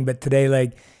beginning, but today,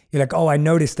 like, you're like, oh, I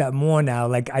noticed that more now.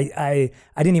 Like I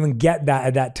didn't even get that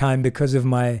at that time because of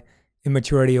my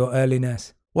immaturity or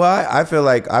earliness. Well, I feel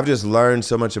like I've just learned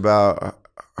so much about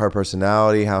her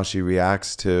personality, how she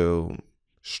reacts to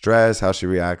stress, how she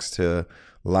reacts to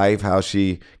life, how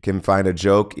she can find a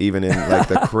joke even in like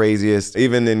the craziest,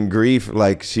 even in grief,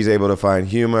 like she's able to find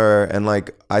humor. And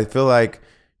like, I feel like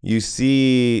you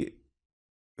see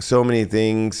so many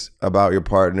things about your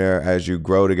partner as you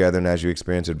grow together and as you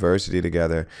experience adversity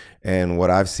together. And what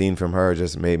I've seen from her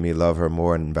just made me love her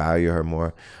more and value her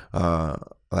more.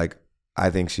 Like, I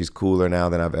think she's cooler now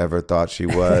than I've ever thought she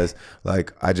was.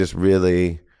 Like, I just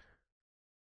really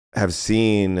have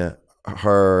seen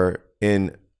her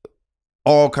in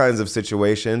all kinds of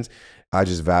situations. I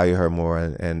just value her more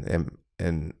and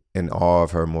in awe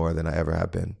of her more than I ever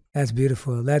have been. That's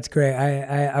beautiful. That's great.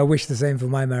 I wish the same for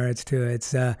my marriage too.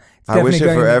 It's I wish it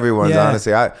for everyone's,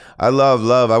 honestly. I love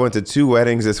love. I went to 2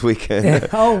 weddings this weekend.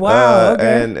 Oh wow.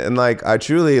 Okay. And like I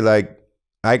truly like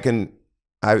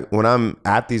when I'm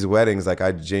at these weddings, like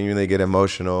I genuinely get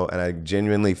emotional and I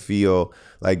genuinely feel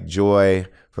like joy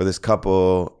for this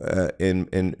couple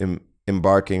in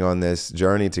embarking on this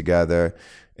journey together.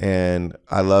 And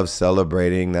I love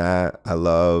celebrating that. I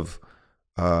love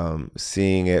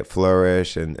seeing it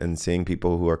flourish and seeing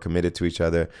people who are committed to each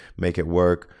other make it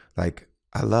work. Like,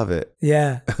 I love it.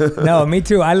 Yeah. No, me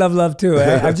too. I love love too.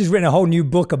 I've just written a whole new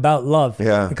book about love.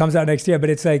 Yeah. It comes out next year, but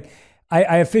it's like,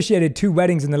 I officiated 2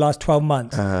 weddings in the last 12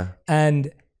 months.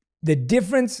 And the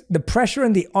difference, the pressure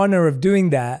and the honor of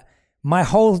doing that, my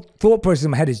whole thought process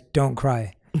in my head is don't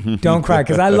cry. Don't cry,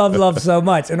 because I love love so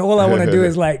much. And all I want to do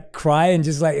is like cry and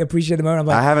just like appreciate the moment. I'm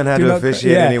like, I haven't had to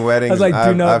officiate any weddings. I was like,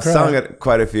 I've sung at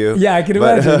quite a few. Yeah, I can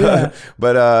imagine.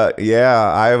 But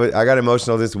I got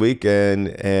emotional this weekend,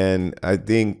 and I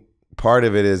think part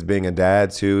of it is being a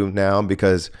dad too now,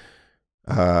 because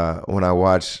when I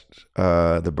watched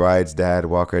the bride's dad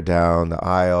walk her down the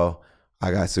aisle,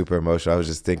 I got super emotional. I was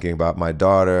just thinking about my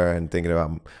daughter and thinking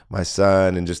about my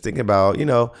son and just thinking about,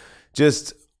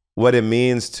 just what it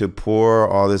means to pour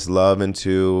all this love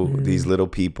into these little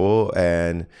people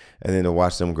and then to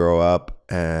watch them grow up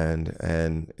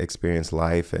and experience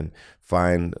life and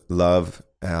find love.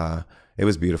 It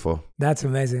was beautiful. That's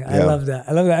amazing. I love that.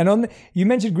 I love that. And you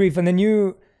mentioned grief, and then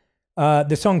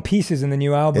the song Pieces in the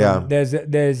new album, there's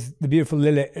the beautiful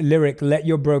lyric, let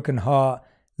your broken heart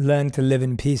learn to live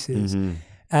in pieces.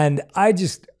 And I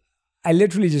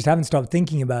literally just haven't stopped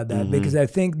thinking about that, because I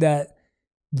think that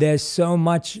there's so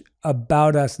much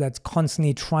about us that's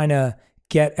constantly trying to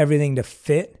get everything to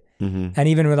fit. And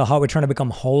even with a heart, we're trying to become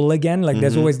whole again. Like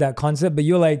there's always that concept, but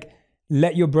you're like,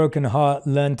 let your broken heart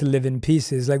learn to live in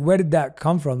pieces. Like, where did that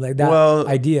come from? Like that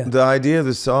idea? The idea of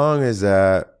the song is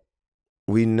that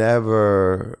we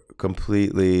never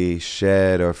completely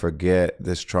shed or forget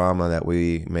this trauma that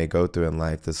we may go through in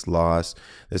life, this loss,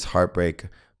 this heartbreak.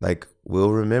 Like,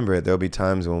 we'll remember it. There'll be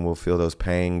times when we'll feel those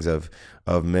pangs of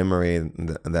memory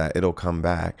that it'll come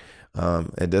back.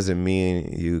 It doesn't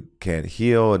mean you can't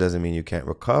heal. It doesn't mean you can't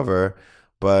recover,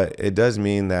 but it does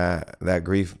mean that that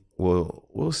grief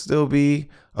will still be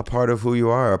a part of who you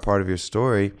are, a part of your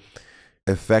story.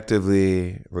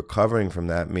 Effectively recovering from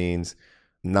that means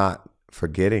not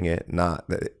forgetting it, not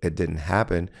that it didn't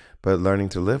happen, but learning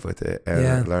to live with it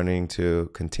and learning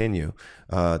to continue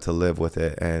to live with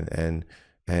it and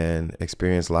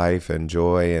experience life and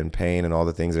joy and pain and all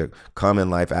the things that come in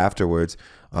life afterwards.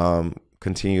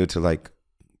 Continue to like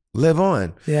live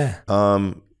on.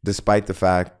 Despite the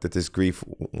fact that this grief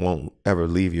won't ever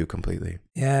leave you completely.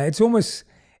 Yeah, it's almost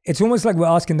like we're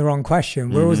asking the wrong question.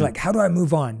 We're always like, how do I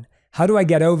move on? How do I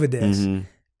get over this?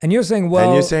 And you're saying, well,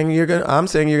 and you're saying I'm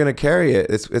saying you're gonna carry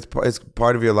it. It's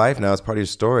part of your life now. It's part of your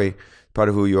story. Part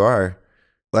of who you are.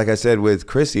 Like I said with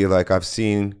Chrissy, like I've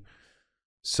seen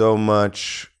so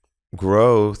much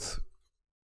growth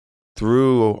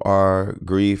through our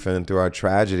grief and through our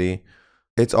tragedy.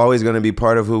 It's always going to be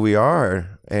part of who we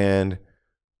are, and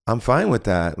I'm fine with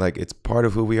that. Like it's part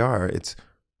of who we are.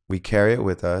 We carry it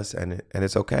with us, and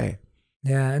it's okay.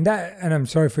 Yeah, and I'm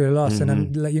sorry for your loss, and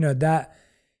I'm that.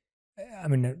 I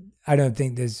mean, I don't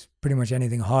think there's pretty much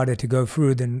anything harder to go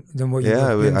through than what you've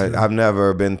been through. I've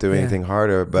never been through anything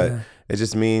harder, but it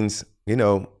just means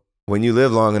when you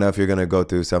live long enough, you're going to go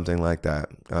through something like that,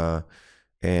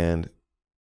 and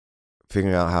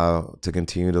figuring out how to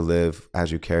continue to live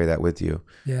as you carry that with you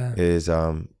is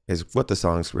what the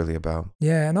song's really about.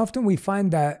 Yeah, and often we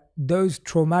find that those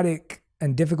traumatic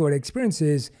and difficult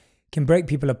experiences can break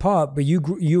people apart, but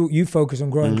you focus on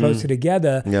growing closer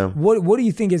together. Yeah. What do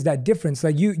you think is that difference?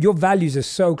 Like your values are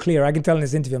so clear. I can tell in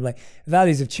this interview, I'm like,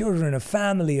 values of children, of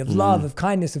family, of love, of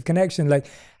kindness, of connection. Like,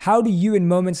 how do you in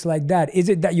moments like that, is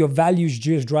it that your values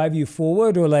just drive you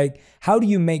forward, or like, how do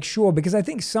you make sure? Because I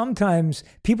think sometimes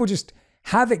people just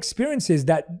have experiences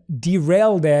that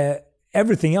derail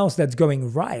everything else that's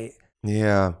going right.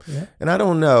 Yeah. And I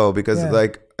don't know, because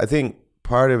like, I think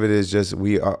part of it is just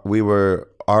we were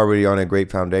already on a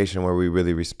great foundation where we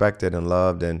really respected and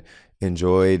loved and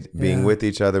enjoyed being with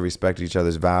each other, respected each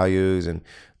other's values and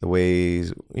the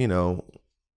ways,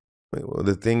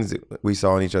 the things that we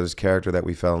saw in each other's character that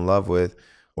we fell in love with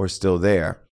were still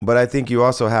there. But I think you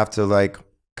also have to like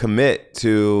commit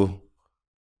to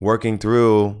working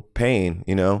through pain,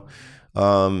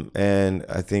 and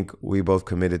I think we both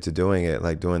committed to doing it,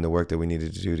 like doing the work that we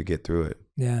needed to do to get through it.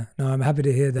 Yeah, no, I'm happy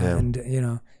to hear that. Yeah.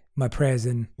 And, my prayers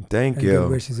and good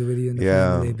wishes are with you and the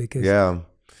family. Because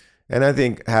and I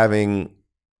think having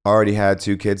already had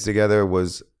 2 kids together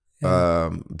was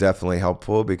definitely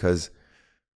helpful, because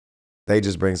they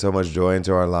just bring so much joy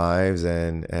into our lives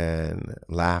and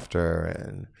laughter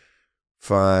and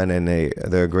fun, and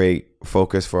they're a great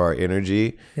focus for our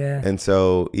energy. Yeah. And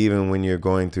so even when you're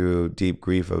going through deep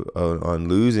grief on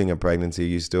losing a pregnancy,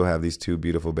 you still have these 2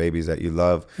 beautiful babies that you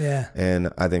love. Yeah.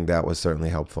 And I think that was certainly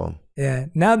helpful. Yeah.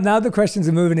 Now the questions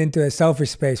are moving into a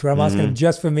selfish space where I'm asking them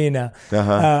just for me now.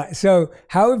 So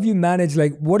how have you managed,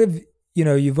 like, what have,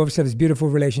 you've obviously had this beautiful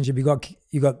relationship. You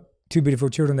got 2 beautiful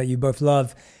children that you both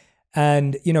love.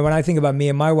 And, when I think about me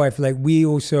and my wife, like, we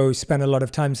also spend a lot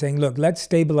of time saying, look, let's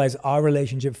stabilize our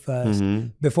relationship first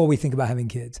before we think about having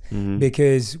kids,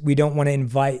 because we don't want to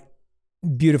invite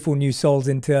beautiful new souls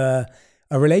into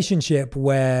a relationship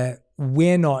where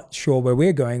we're not sure where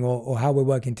we're going or how we're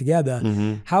working together.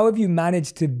 How have you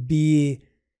managed to be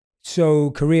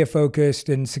so career focused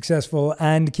and successful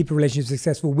and keep a relationship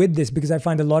successful with this? Because I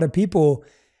find a lot of people,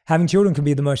 having children can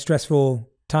be the most stressful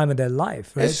time of their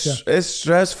life, right? It's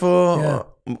stressful. Yeah.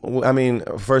 I mean,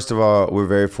 first of all, we're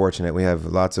very fortunate. We have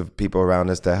lots of people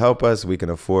around us that help us. We can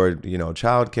afford,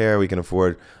 childcare. We can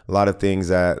afford a lot of things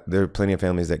that there are plenty of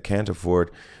families that can't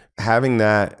afford. Having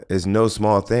that is no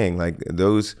small thing. Like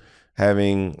those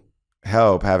having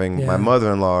help, having my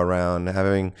mother-in-law around,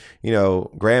 having,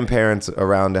 grandparents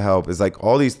around to help is like,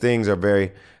 all these things are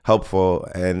very helpful,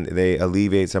 and they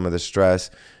alleviate some of the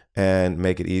stress and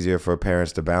make it easier for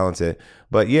parents to balance it.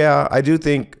 But yeah, I do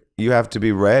think you have to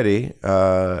be ready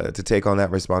to take on that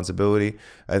responsibility.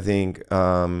 I think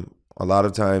a lot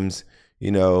of times,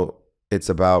 it's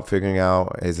about figuring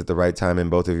out, is it the right time in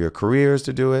both of your careers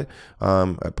to do it?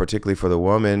 Particularly for the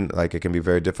woman, like, it can be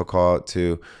very difficult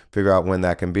to figure out when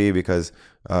that can be, because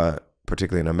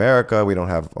particularly in America, we don't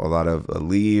have a lot of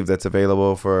leave that's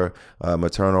available for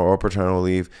maternal or paternal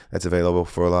leave that's available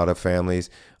for a lot of families.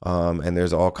 And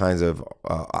there's all kinds of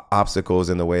obstacles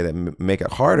in the way that make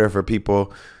it harder for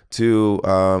people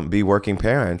to be working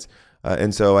parents.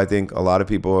 And so I think a lot of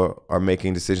people are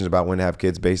making decisions about when to have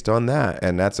kids based on that.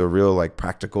 And that's a real like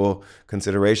practical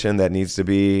consideration that needs to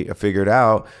be figured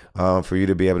out for you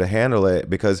to be able to handle it,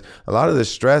 because a lot of the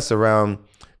stress around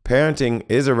parenting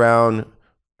is around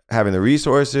having the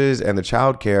resources and the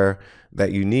childcare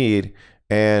that you need.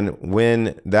 And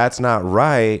when that's not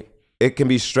right, it can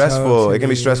be stressful. Totally, it can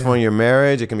be stressful in your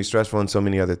marriage. It can be stressful in so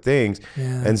many other things.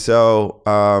 Yeah. And so,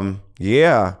 and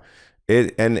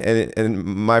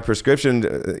my prescription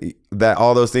that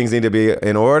all those things need to be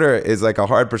in order is like a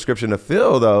hard prescription to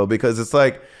fill, though, because it's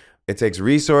like it takes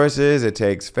resources, it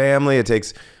takes family, it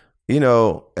takes,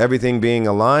 everything being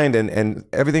aligned, and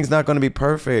everything's not going to be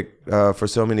perfect for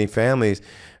so many families,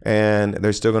 and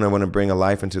they're still going to want to bring a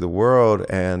life into the world,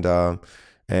 and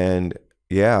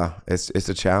yeah, it's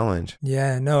a challenge.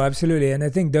 Yeah, no, absolutely. And I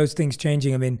think those things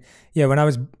changing. I mean, yeah, when I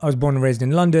was born and raised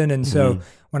in London, and so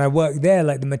when I worked there,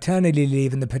 like the maternity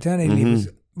leave and the paternity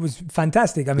leave was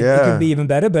fantastic. I mean, it could be even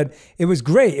better, but it was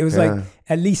great. It was like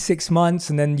at least 6 months,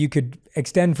 and then you could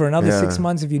extend for another 6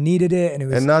 months if you needed it. And it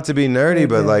was, and not to be nerdy,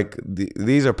 but like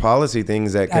these are policy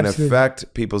things that can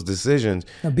affect people's decisions.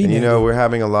 And we're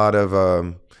having a lot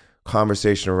of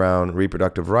conversation around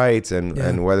reproductive rights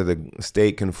and whether the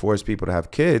state can force people to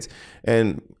have kids.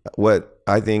 And what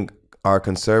I think our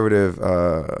conservative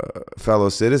fellow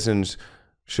citizens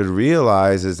should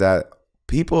realize is that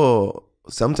people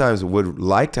sometimes would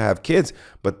like to have kids,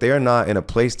 but they're not in a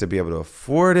place to be able to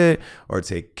afford it or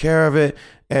take care of it.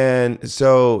 And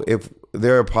so if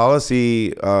there are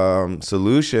policy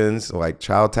solutions like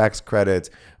child tax credits,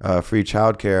 free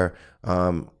childcare,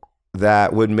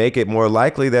 that would make it more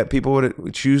likely that people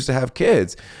would choose to have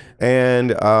kids.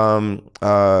 And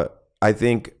I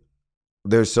think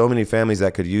there's so many families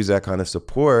that could use that kind of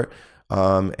support.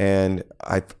 And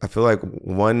I feel like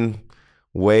one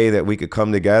way that we could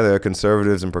come together,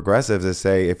 conservatives and progressives, is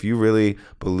say, if you really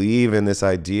believe in this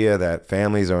idea that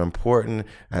families are important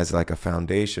as like a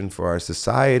foundation for our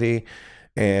society,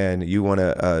 and you want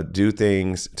to do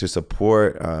things to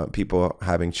support people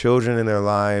having children in their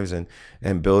lives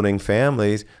and building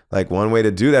families, like one way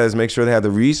to do that is make sure they have the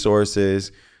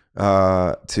resources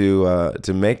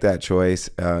to make that choice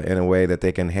in a way that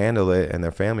they can handle it and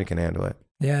their family can handle it.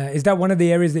 Yeah. Is that one of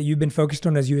the areas that you've been focused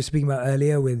on, as you were speaking about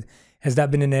earlier with? Has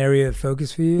that been an area of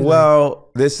focus for you?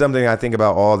 Well, this is something I think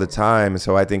about all the time.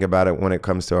 So I think about it when it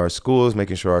comes to our schools,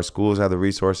 making sure our schools have the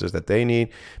resources that they need,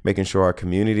 making sure our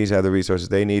communities have the resources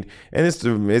they need. And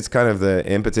it's kind of the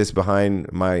impetus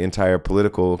behind my entire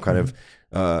political kind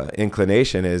of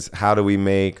inclination is how do we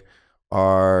make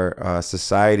our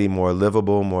society more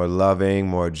livable, more loving,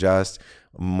 more just,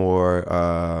 more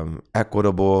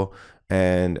equitable,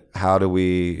 and how do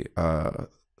we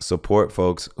support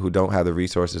folks who don't have the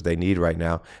resources they need right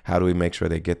now? How do we make sure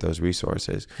they get those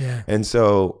resources? Yeah. And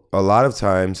so a lot of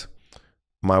times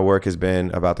my work has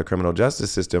been about the criminal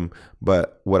justice system,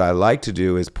 but what I like to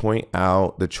do is point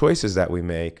out the choices that we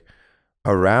make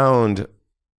around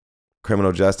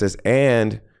criminal justice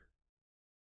and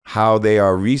how they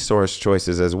are resource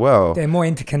choices as well. They're more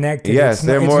interconnected. Yes,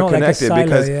 they're more connected like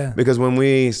silo, because when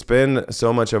we spend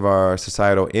so much of our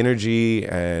societal energy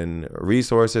and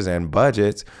resources and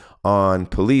budgets on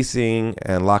policing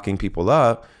and locking people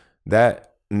up,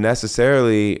 that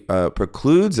necessarily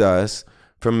precludes us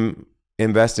from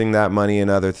investing that money in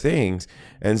other things.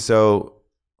 And so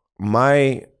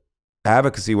my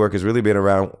advocacy work has really been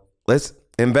around, let's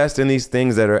invest in these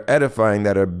things that are edifying,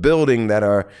 that are building, that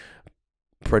are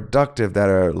productive, that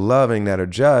are loving, that are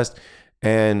just,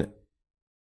 and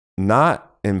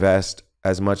not invest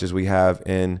as much as we have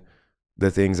in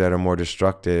the things that are more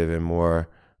destructive and more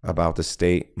about the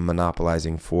state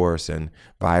monopolizing force and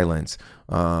violence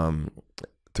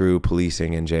through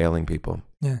policing and jailing people.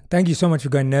 Yeah, thank you so much for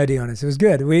going nerdy on us. It was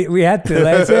good. We had to.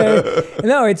 Like,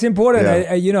 no, it's important.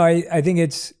 Yeah. I think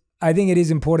it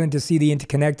is important to see the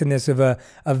interconnectedness of a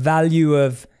value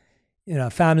of,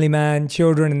 family man,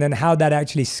 children, and then how that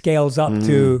actually scales up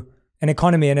to an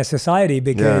economy and a society,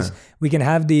 because we can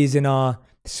have these in our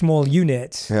small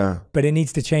units, but it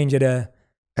needs to change at a...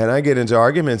 And I get into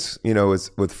arguments,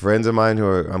 with friends of mine who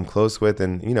I'm close with,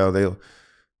 and,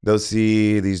 they'll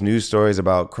see these news stories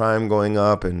about crime going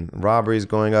up and robberies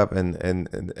going up, and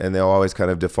they'll always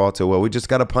kind of default to, well, we just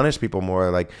got to punish people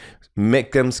more, like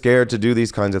make them scared to do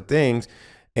these kinds of things.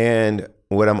 And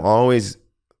what I'm always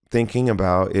thinking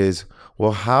about is,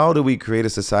 well, how do we create a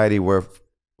society where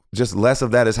just less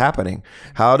of that is happening?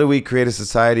 How do we create a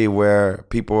society where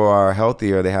people are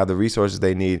healthier, they have the resources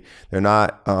they need, they're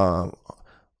not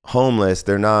homeless,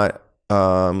 they're not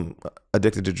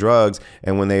addicted to drugs,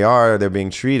 and when they are, they're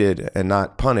being treated and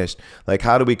not punished? Like,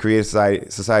 how do we create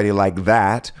a society like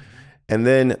that? And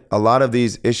then a lot of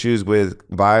these issues with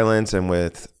violence and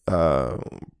with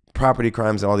property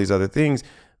crimes and all these other things,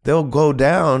 they'll go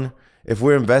down if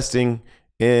we're investing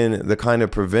in the kind of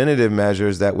preventative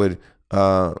measures that would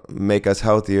make us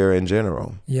healthier in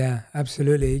general. Yeah,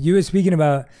 absolutely. You were speaking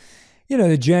about,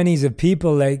 the journeys of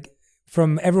people, like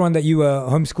from everyone that you were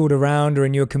homeschooled around or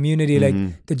in your community,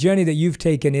 like the journey that you've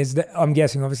taken is that, I'm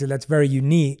guessing obviously that's very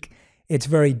unique. It's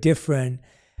very different.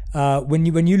 When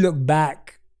you look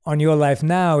back on your life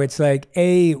now, it's like,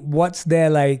 what's there,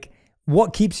 like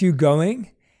what keeps you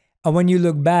going? And when you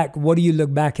look back, what do you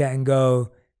look back at and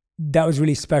go, that was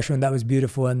really special and that was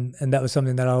beautiful and that was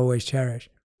something that I always cherish?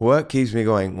 What keeps me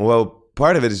going? Well,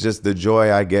 part of it is just the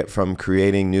joy I get from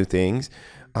creating new things.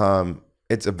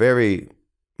 It's a very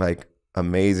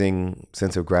amazing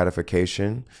sense of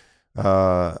gratification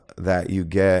that you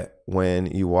get when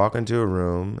you walk into a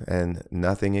room and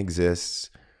nothing exists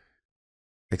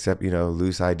except,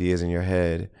 loose ideas in your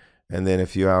head. And then a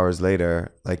few hours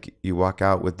later, you walk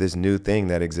out with this new thing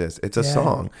that exists. It's a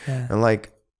song. Yeah. And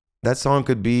that song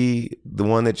could be the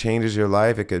one that changes your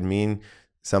life. It could mean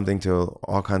something to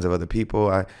all kinds of other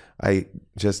people. I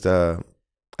just,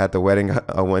 at the wedding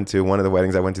I went to, one of the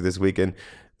weddings I went to this weekend,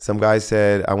 some guy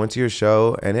said, I went to your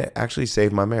show and it actually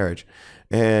saved my marriage.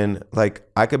 And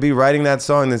I could be writing that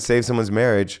song that saved someone's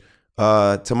marriage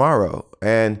tomorrow.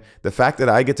 And the fact that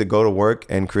I get to go to work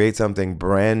and create something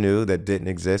brand new that didn't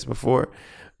exist before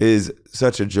is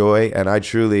such a joy. And I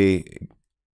truly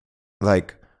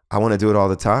I want to do it all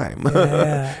the time.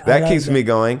 Yeah, that keeps me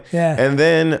going. Yeah. And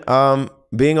then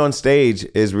being on stage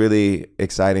is really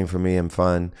exciting for me and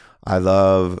fun. I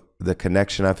love the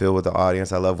connection I feel with the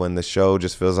audience. I love when the show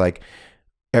just feels like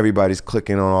everybody's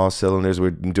clicking on all cylinders.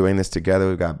 We're doing this together.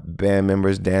 We've got band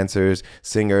members, dancers,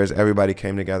 singers. Everybody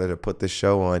came together to put this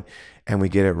show on, and we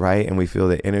get it right, and we feel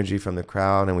the energy from the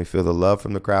crowd, and we feel the love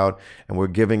from the crowd, and we're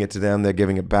giving it to them. They're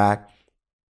giving it back,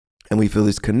 and we feel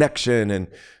this connection and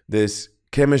this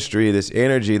chemistry, this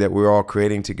energy that we're all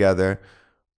creating together.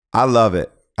 I love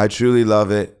it. I truly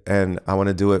love it, and I want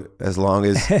to do it as long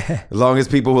as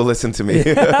people will listen to me.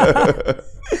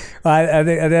 I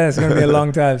think that's going to be a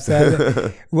long time.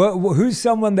 So, who's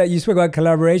someone that you spoke about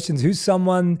collaborations? Who's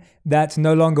someone that's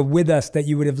no longer with us that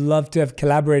you would have loved to have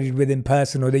collaborated with in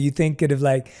person, or that you think could have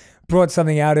brought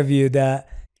something out of you that?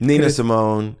 Nina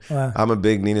Simone. Wow. I'm a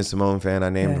big Nina Simone fan. I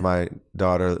named my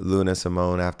daughter Luna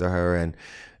Simone after her,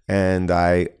 and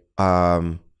I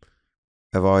have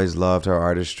always loved her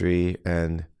artistry,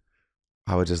 and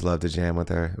I would just love to jam with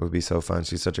her. It would be so fun.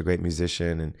 She's such a great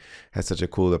musician and has such a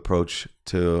cool approach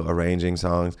to arranging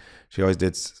songs. She always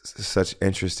did such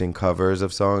interesting covers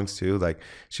of songs too.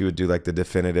 She would do the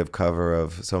definitive cover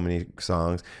of so many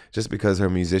songs just because her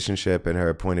musicianship and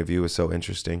her point of view was so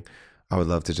interesting. I would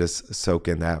love to just soak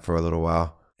in that for a little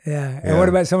while. Yeah. And what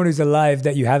about someone who's alive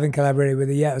that you haven't collaborated with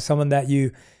yet, or someone that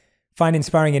you find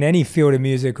inspiring in any field of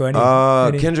music or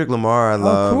any Kendrick Lamar, I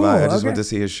love. Cool. I just went to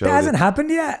see his show. That hasn't happened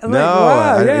yet?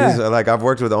 No. I've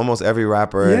worked with almost every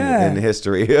rapper in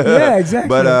history. Yeah, exactly.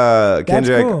 But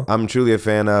Kendrick, cool. I'm truly a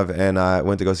fan of, and I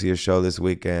went to go see his show this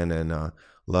weekend and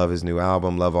love his new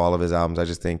album, love all of his albums. I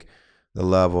just think the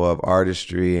level of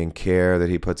artistry and care that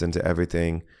he puts into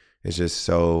everything is just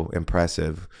so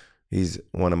impressive. He's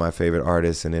one of my favorite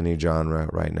artists in any genre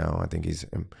right now. I think he's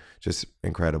just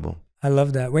incredible. I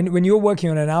love that. When you're working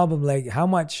on an album, how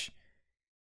much,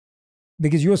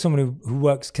 because you're someone who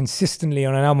works consistently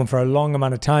on an album for a long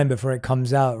amount of time before it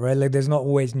comes out, right? There's not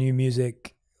always new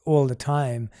music all the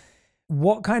time.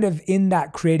 What kind of, in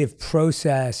that creative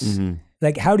process,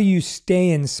 how do you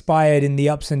stay inspired in the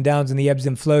ups and downs and the ebbs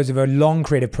and flows of a long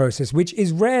creative process, which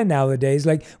is rare nowadays?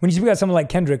 When you speak about someone like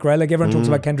Kendrick, right? Everyone talks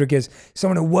about Kendrick as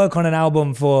someone who work on an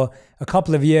album for a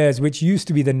couple of years, which used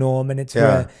to be the norm, and it's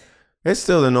rare. It's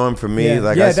still the norm for me.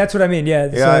 That's what I mean. Yeah.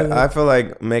 Yeah, I feel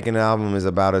like making an album is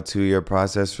about a 2-year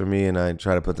process for me, and I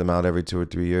try to put them out every 2 or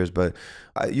 3 years. But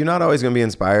you're not always going to be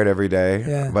inspired every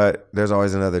day, but there's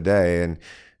always another day. And,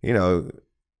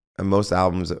 most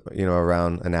albums,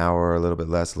 around an hour or a little bit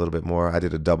less, a little bit more. I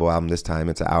did a double album this time.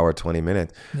 It's an hour, 20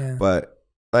 minutes. Yeah. But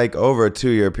over a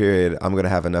 2-year period, I'm going to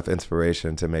have enough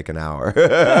inspiration to make an hour.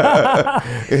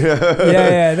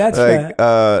 Yeah, that's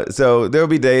fair. So there'll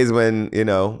be days when,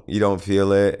 you don't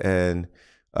feel it. And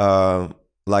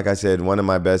like I said, one of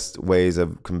my best ways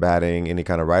of combating any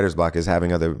kind of writer's block is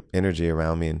having other energy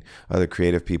around me and other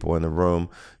creative people in the room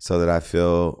so that I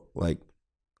feel like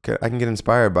I can get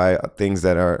inspired by things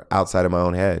that are outside of my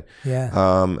own head.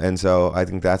 Yeah. And so I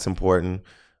think that's important.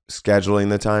 Scheduling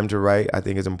the time to write, I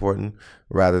think, is important,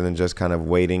 rather than just kind of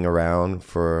waiting around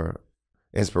for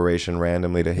inspiration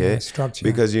randomly to hit. Structure.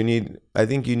 Because I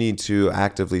think you need to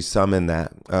actively summon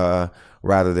that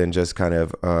rather than just kind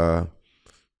of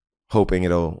hoping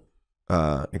it'll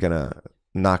gonna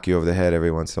knock you over the head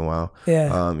every once in a while.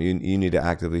 Yeah. You need to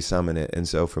actively summon it. And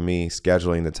so for me,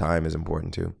 scheduling the time is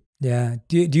important too. Yeah.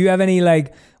 Do you have any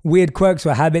like weird quirks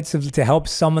or habits to help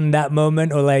summon that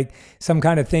moment, or like some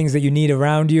kind of things that you need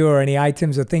around you, or any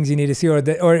items or things you need to see,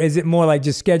 or is it more like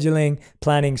just scheduling,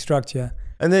 planning, structure?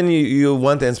 And then you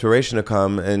want the inspiration to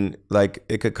come, and like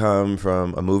it could come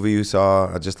from a movie you saw,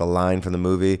 or just a line from the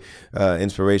movie.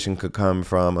 Inspiration could come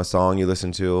from a song you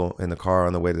listened to in the car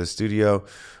on the way to the studio.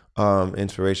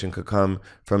 Inspiration could come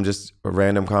from just a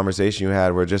random conversation you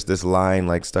had where just this line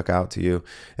like stuck out to you.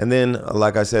 And then,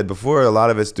 like I said before, a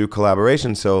lot of it's through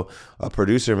collaboration. So a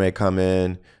producer may come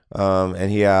in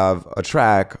and he have a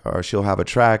track, or she'll have a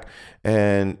track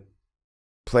and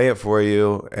play it for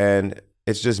you, and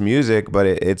it's just music, but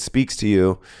it speaks to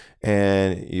you,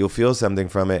 and you'll feel something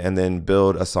from it, and then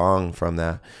build a song from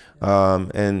that.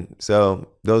 And so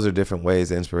those are different ways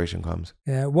the inspiration comes.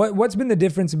 Yeah. What's been the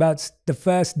difference about the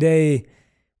first day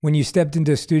when you stepped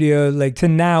into a studio, like to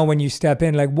now when you step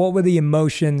in? Like, what were the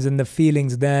emotions and the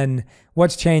feelings then?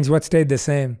 What's changed? What stayed the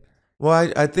same?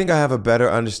 Well, I think I have a better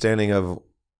understanding of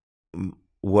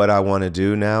what I want to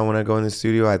do now when I go in the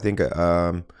studio. I think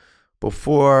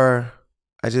before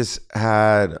I just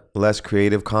had less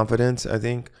creative confidence, I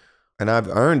think. And I've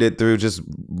earned it through just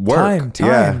work. Time.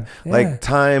 Yeah. Yeah. Like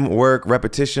time, work,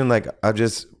 repetition. Like I've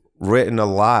just written a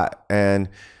lot. And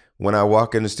when I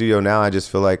walk in the studio now, I just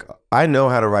feel like I know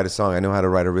how to write a song. I know how to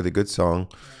write a really good song.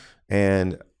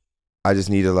 And I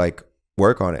just need to like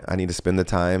work on it. I need to spend the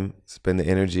time, spend the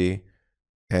energy,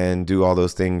 and do all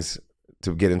those things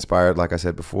to get inspired, like I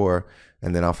said before,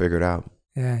 and then I'll figure it out.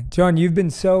 Yeah, John, you've been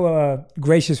so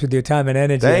gracious with your time and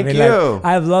energy. Thank you. Like,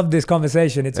 I've loved this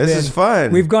conversation. This is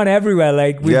fun. We've gone everywhere.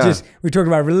 Like we talked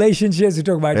about relationships. We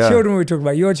talked about children. We talked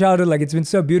about your childhood. Like it's been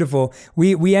so beautiful.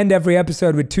 We end every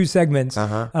episode with 2 segments.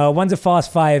 One's a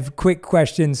fast 5 quick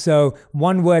questions. So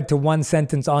 1 word to 1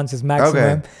 sentence answers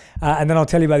maximum. Okay. And then I'll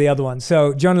tell you about the other one.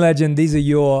 So John Legend, these are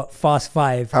your fast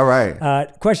 5. All right.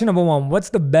 Question number 1: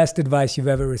 what's the best advice you've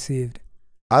ever received?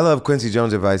 I love Quincy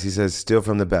Jones' advice. He says, "Steal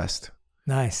from the best."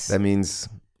 Nice. That means,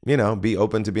 be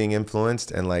open to being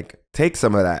influenced and like take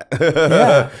some of that.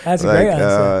 Yeah, that's a great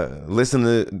answer. Listen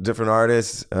to different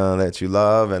artists that you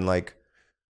love, and like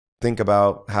think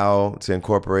about how to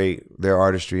incorporate their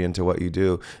artistry into what you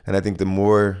do. And I think the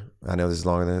more, I know this is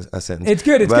longer than a sentence. It's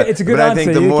good. It's good. It's a good answer. But I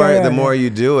think the more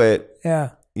you do it,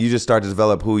 you just start to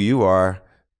develop who you are,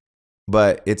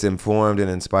 but it's informed and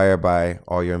inspired by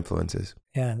all your influences.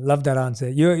 Yeah, love that answer.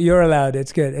 You're allowed.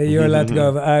 It's good. You're allowed to go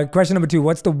over. Question number 2: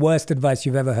 what's the worst advice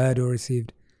you've ever heard or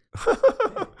received?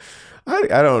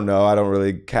 I don't know. I don't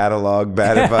really catalog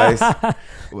bad advice.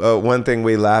 One thing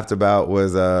we laughed about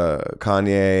was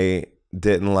Kanye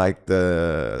didn't like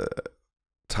the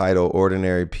title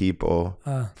 "Ordinary People"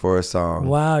 for a song.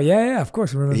 Wow. Yeah. Of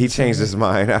course. He changed his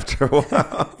mind after a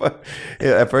while. But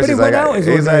at first he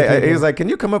was like, "Can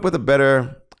you come up with a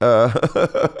better?"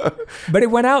 But it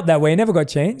went out that way. It never got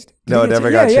changed. No, it never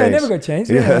got changed. Yeah, it never got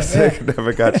changed. Yes, it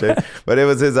never got changed. But it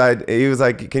was his idea. He was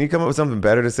like, "Can you come up with something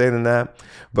better to say than that?"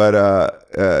 But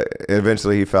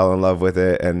eventually he fell in love with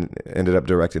it and ended up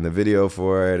directing the video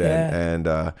for it.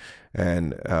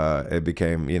 And it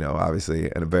became,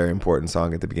 obviously a very important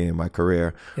song at the beginning of my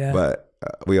career. Yeah. But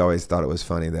we always thought it was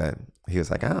funny that he was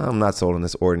like, "I'm not sold on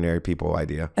this ordinary people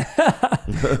idea."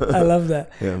 I love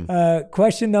that. Yeah.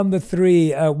 Question number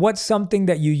 3. What's something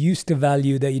that you used to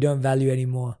value that you don't value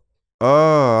anymore?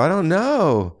 Oh, I don't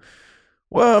know.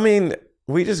 Well, I mean,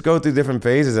 we just go through different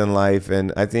phases in life.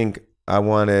 And I think I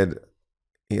wanted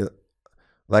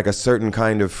like a certain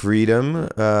kind of freedom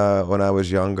when I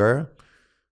was younger.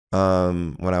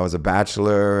 When I was a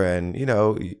bachelor, and,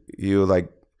 you like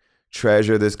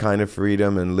treasure this kind of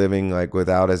freedom and living like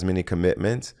without as many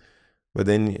commitments. But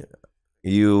then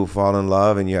you fall in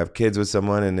love and you have kids with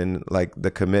someone, and then like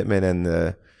the commitment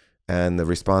and the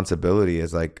responsibility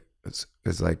is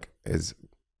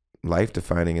life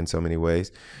defining in so many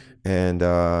ways. And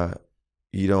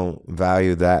you don't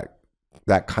value that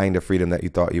kind of freedom that you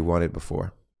thought you wanted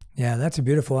before. Yeah, that's a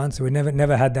beautiful answer. We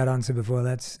never had that answer before.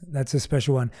 That's a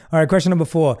special one. All right, question number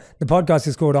 4. The podcast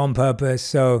is called On Purpose.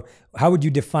 So how would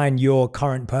you define your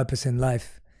current purpose in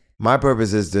life? My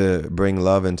purpose is to bring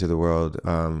love into the world.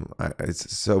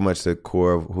 It's so much the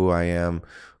core of who I am,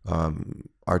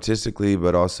 artistically,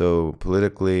 but also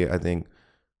politically. I think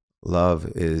love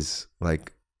is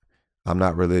like I'm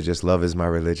not religious. Love is my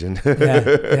religion.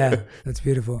 Yeah, that's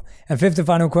beautiful. And fifth and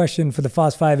final question for the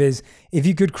Fast Five is, if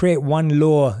you could create one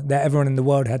law that everyone in the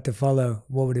world had to follow,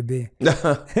 what would it be?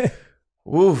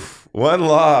 Oof, one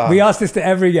law. We asked this to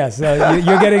every guest. So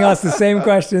you're getting asked the same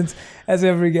questions as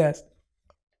every guest.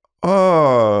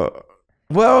 Oh,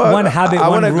 well, one habit, I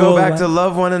want to rule, go back to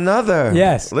love one another.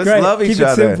 Yes. Let's great. love each Keep it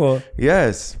other. Simple.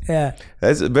 Yes. Yeah.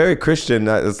 That's very Christian.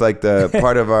 It's like the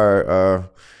part of our,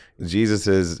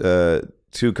 Jesus's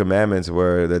 2 commandments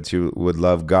were that you would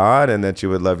love God and that you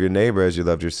would love your neighbor as you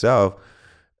loved yourself.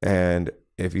 And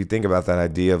if you think about that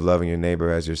idea of loving your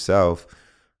neighbor as yourself,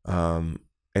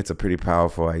 it's a pretty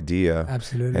powerful idea.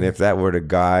 Absolutely. And if that were to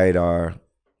guide our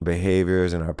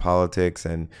behaviors and our politics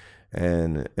and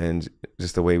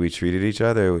just the way we treated each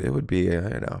other, it would be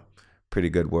pretty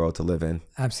good world to live in.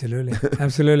 Absolutely.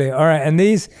 Absolutely. All right. And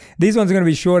these ones are going to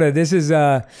be shorter. This is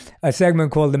a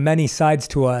segment called The Many Sides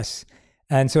to Us.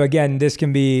 And so again, this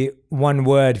can be one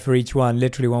word for each one,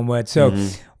 literally one word. So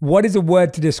what is a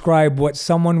word to describe what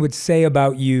someone would say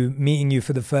about you meeting you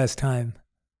for the first time?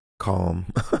 Calm.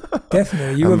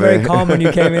 Definitely. You were very calm when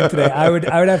you came in today. I would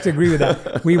have to agree with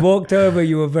that. We walked over,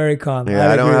 you were very calm. Yeah,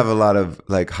 I don't have a lot of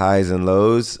like highs and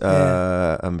lows.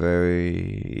 I'm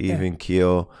very even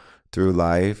keel through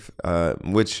life,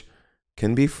 which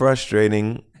can be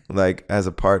frustrating, like as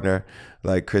a partner.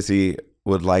 Like Chrissy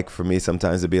would like for me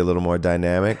sometimes to be a little more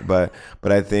dynamic, but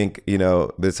I think,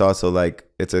 it's also like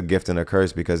it's a gift and a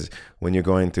curse, because when you're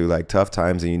going through like tough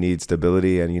times and you need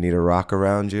stability and you need a rock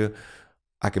around you,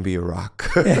 I can be a rock.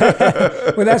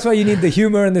 Well, that's why you need the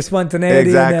humor and the spontaneity.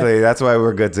 Exactly. That's why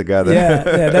we're good together.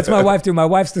 Yeah. That's my wife too. My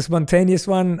wife's the spontaneous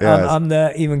one. Yes. I'm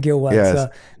the even keel one. Yes.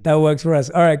 So that works for us.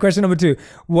 All right. Question number 2.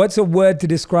 What's a word to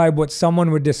describe what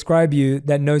someone would describe you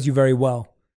that knows you very well?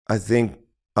 I think,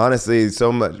 honestly,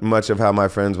 so much of how my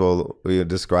friends will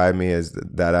describe me is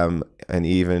that I'm an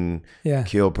even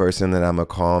keel person, that I'm a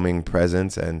calming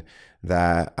presence, and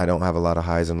that I don't have a lot of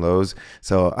highs and lows.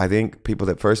 So I think people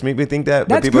that first meet me think that,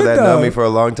 but people that know me for a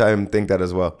long time think that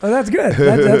as well. Oh, that's good.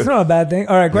 That's not a bad thing.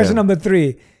 All right, question number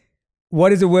 3.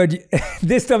 What is a word?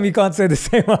 This time you can't say the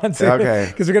same answer. Okay.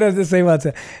 Because we're going to have the same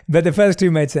answer. But the first 2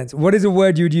 made sense. What is a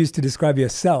word you would use to describe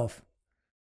yourself?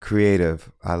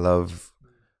 Creative. I love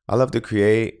to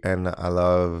create, and I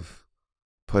love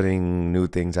putting new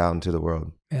things out into the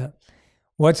world. Yeah.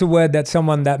 What's a word that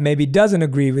someone that maybe doesn't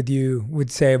agree with you would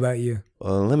say about you?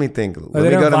 Well, let me think. Or they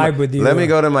don't vibe with you. Let me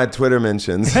go to my Twitter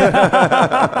mentions. Well,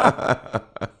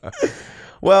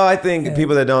 I think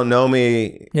people that don't know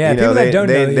me, people that don't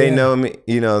know you, they know me.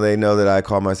 They know that I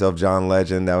call myself John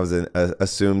Legend. That was an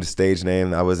assumed stage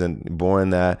name. I wasn't born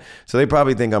that, so they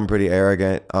probably think I'm pretty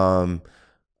arrogant. I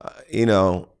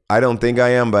don't think I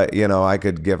am, but I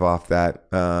could give off that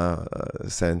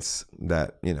sense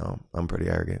that I'm pretty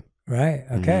arrogant. Right.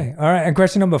 Okay. All right. And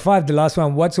question number 5, the last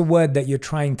one. What's a word that you're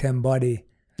trying to embody?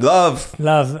 Love.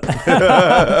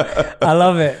 I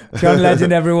love it. John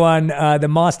Legend, everyone. The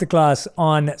masterclass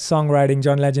on songwriting.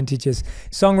 John Legend teaches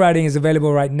songwriting is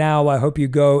available right now. I hope you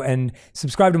go and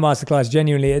subscribe to Masterclass.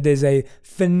 Genuinely, it is a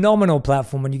phenomenal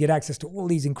platform when you get access to all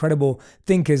these incredible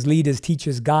thinkers, leaders,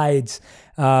 teachers, guides.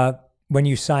 When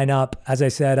you sign up, as I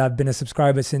said, I've been a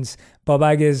subscriber since Bob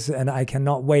Iger's, and I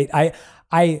cannot wait.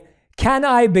 Can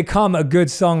I become a good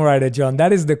songwriter, John?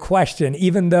 That is the question,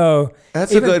 even though...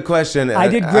 That's a good question. I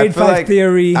did grade 5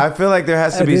 theory. I feel like there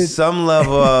has to be some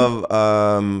level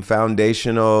of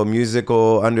foundational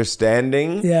musical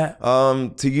understanding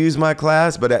to use my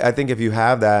class. But I think if you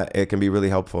have that, it can be really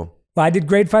helpful. Well, I did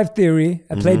grade 5 theory.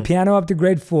 I played piano up to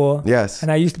grade 4. Yes.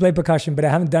 And I used to play percussion, but I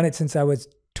haven't done it since I was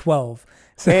 12.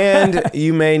 So and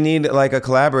you may need like a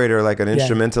collaborator, like an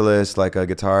instrumentalist, like a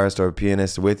guitarist or a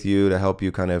pianist with you to help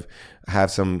you kind of have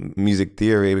some music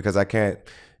theory, because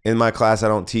in my class, I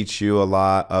don't teach you a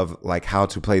lot of like how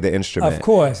to play the instrument. Of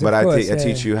course. But I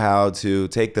teach you how to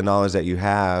take the knowledge that you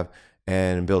have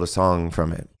and build a song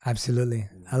from it. Absolutely.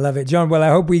 I love it. John, well, I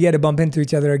hope we get to bump into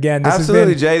each other again. This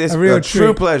Absolutely, Jay. It's a real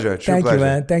true pleasure. Thank you,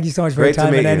 man. Thank you so much for your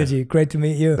time and energy. Great to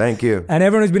meet you. Thank you. And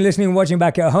everyone who's been listening and watching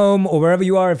back at home or wherever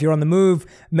you are, if you're on the move,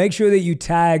 make sure that you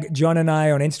tag John and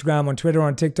I on Instagram, on Twitter,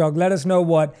 on TikTok. Let us know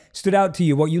what stood out to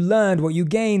you, what you learned, what you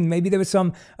gained. Maybe there were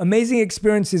some amazing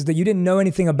experiences that you didn't know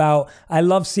anything about. I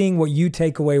love seeing what you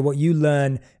take away, what you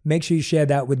learn. Make sure you share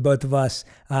that with both of us,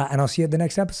 and I'll see you at the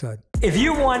next episode. If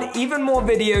you want even more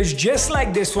videos just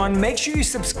like this one, make sure you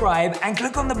subscribe and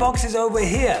click on the boxes over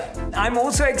here. I'm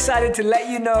also excited to let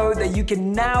you know that you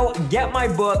can now get my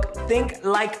book, Think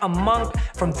Like a Monk,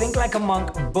 from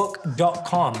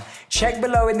thinklikeamonkbook.com. Check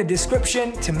below in the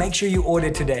description to make sure you order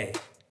today.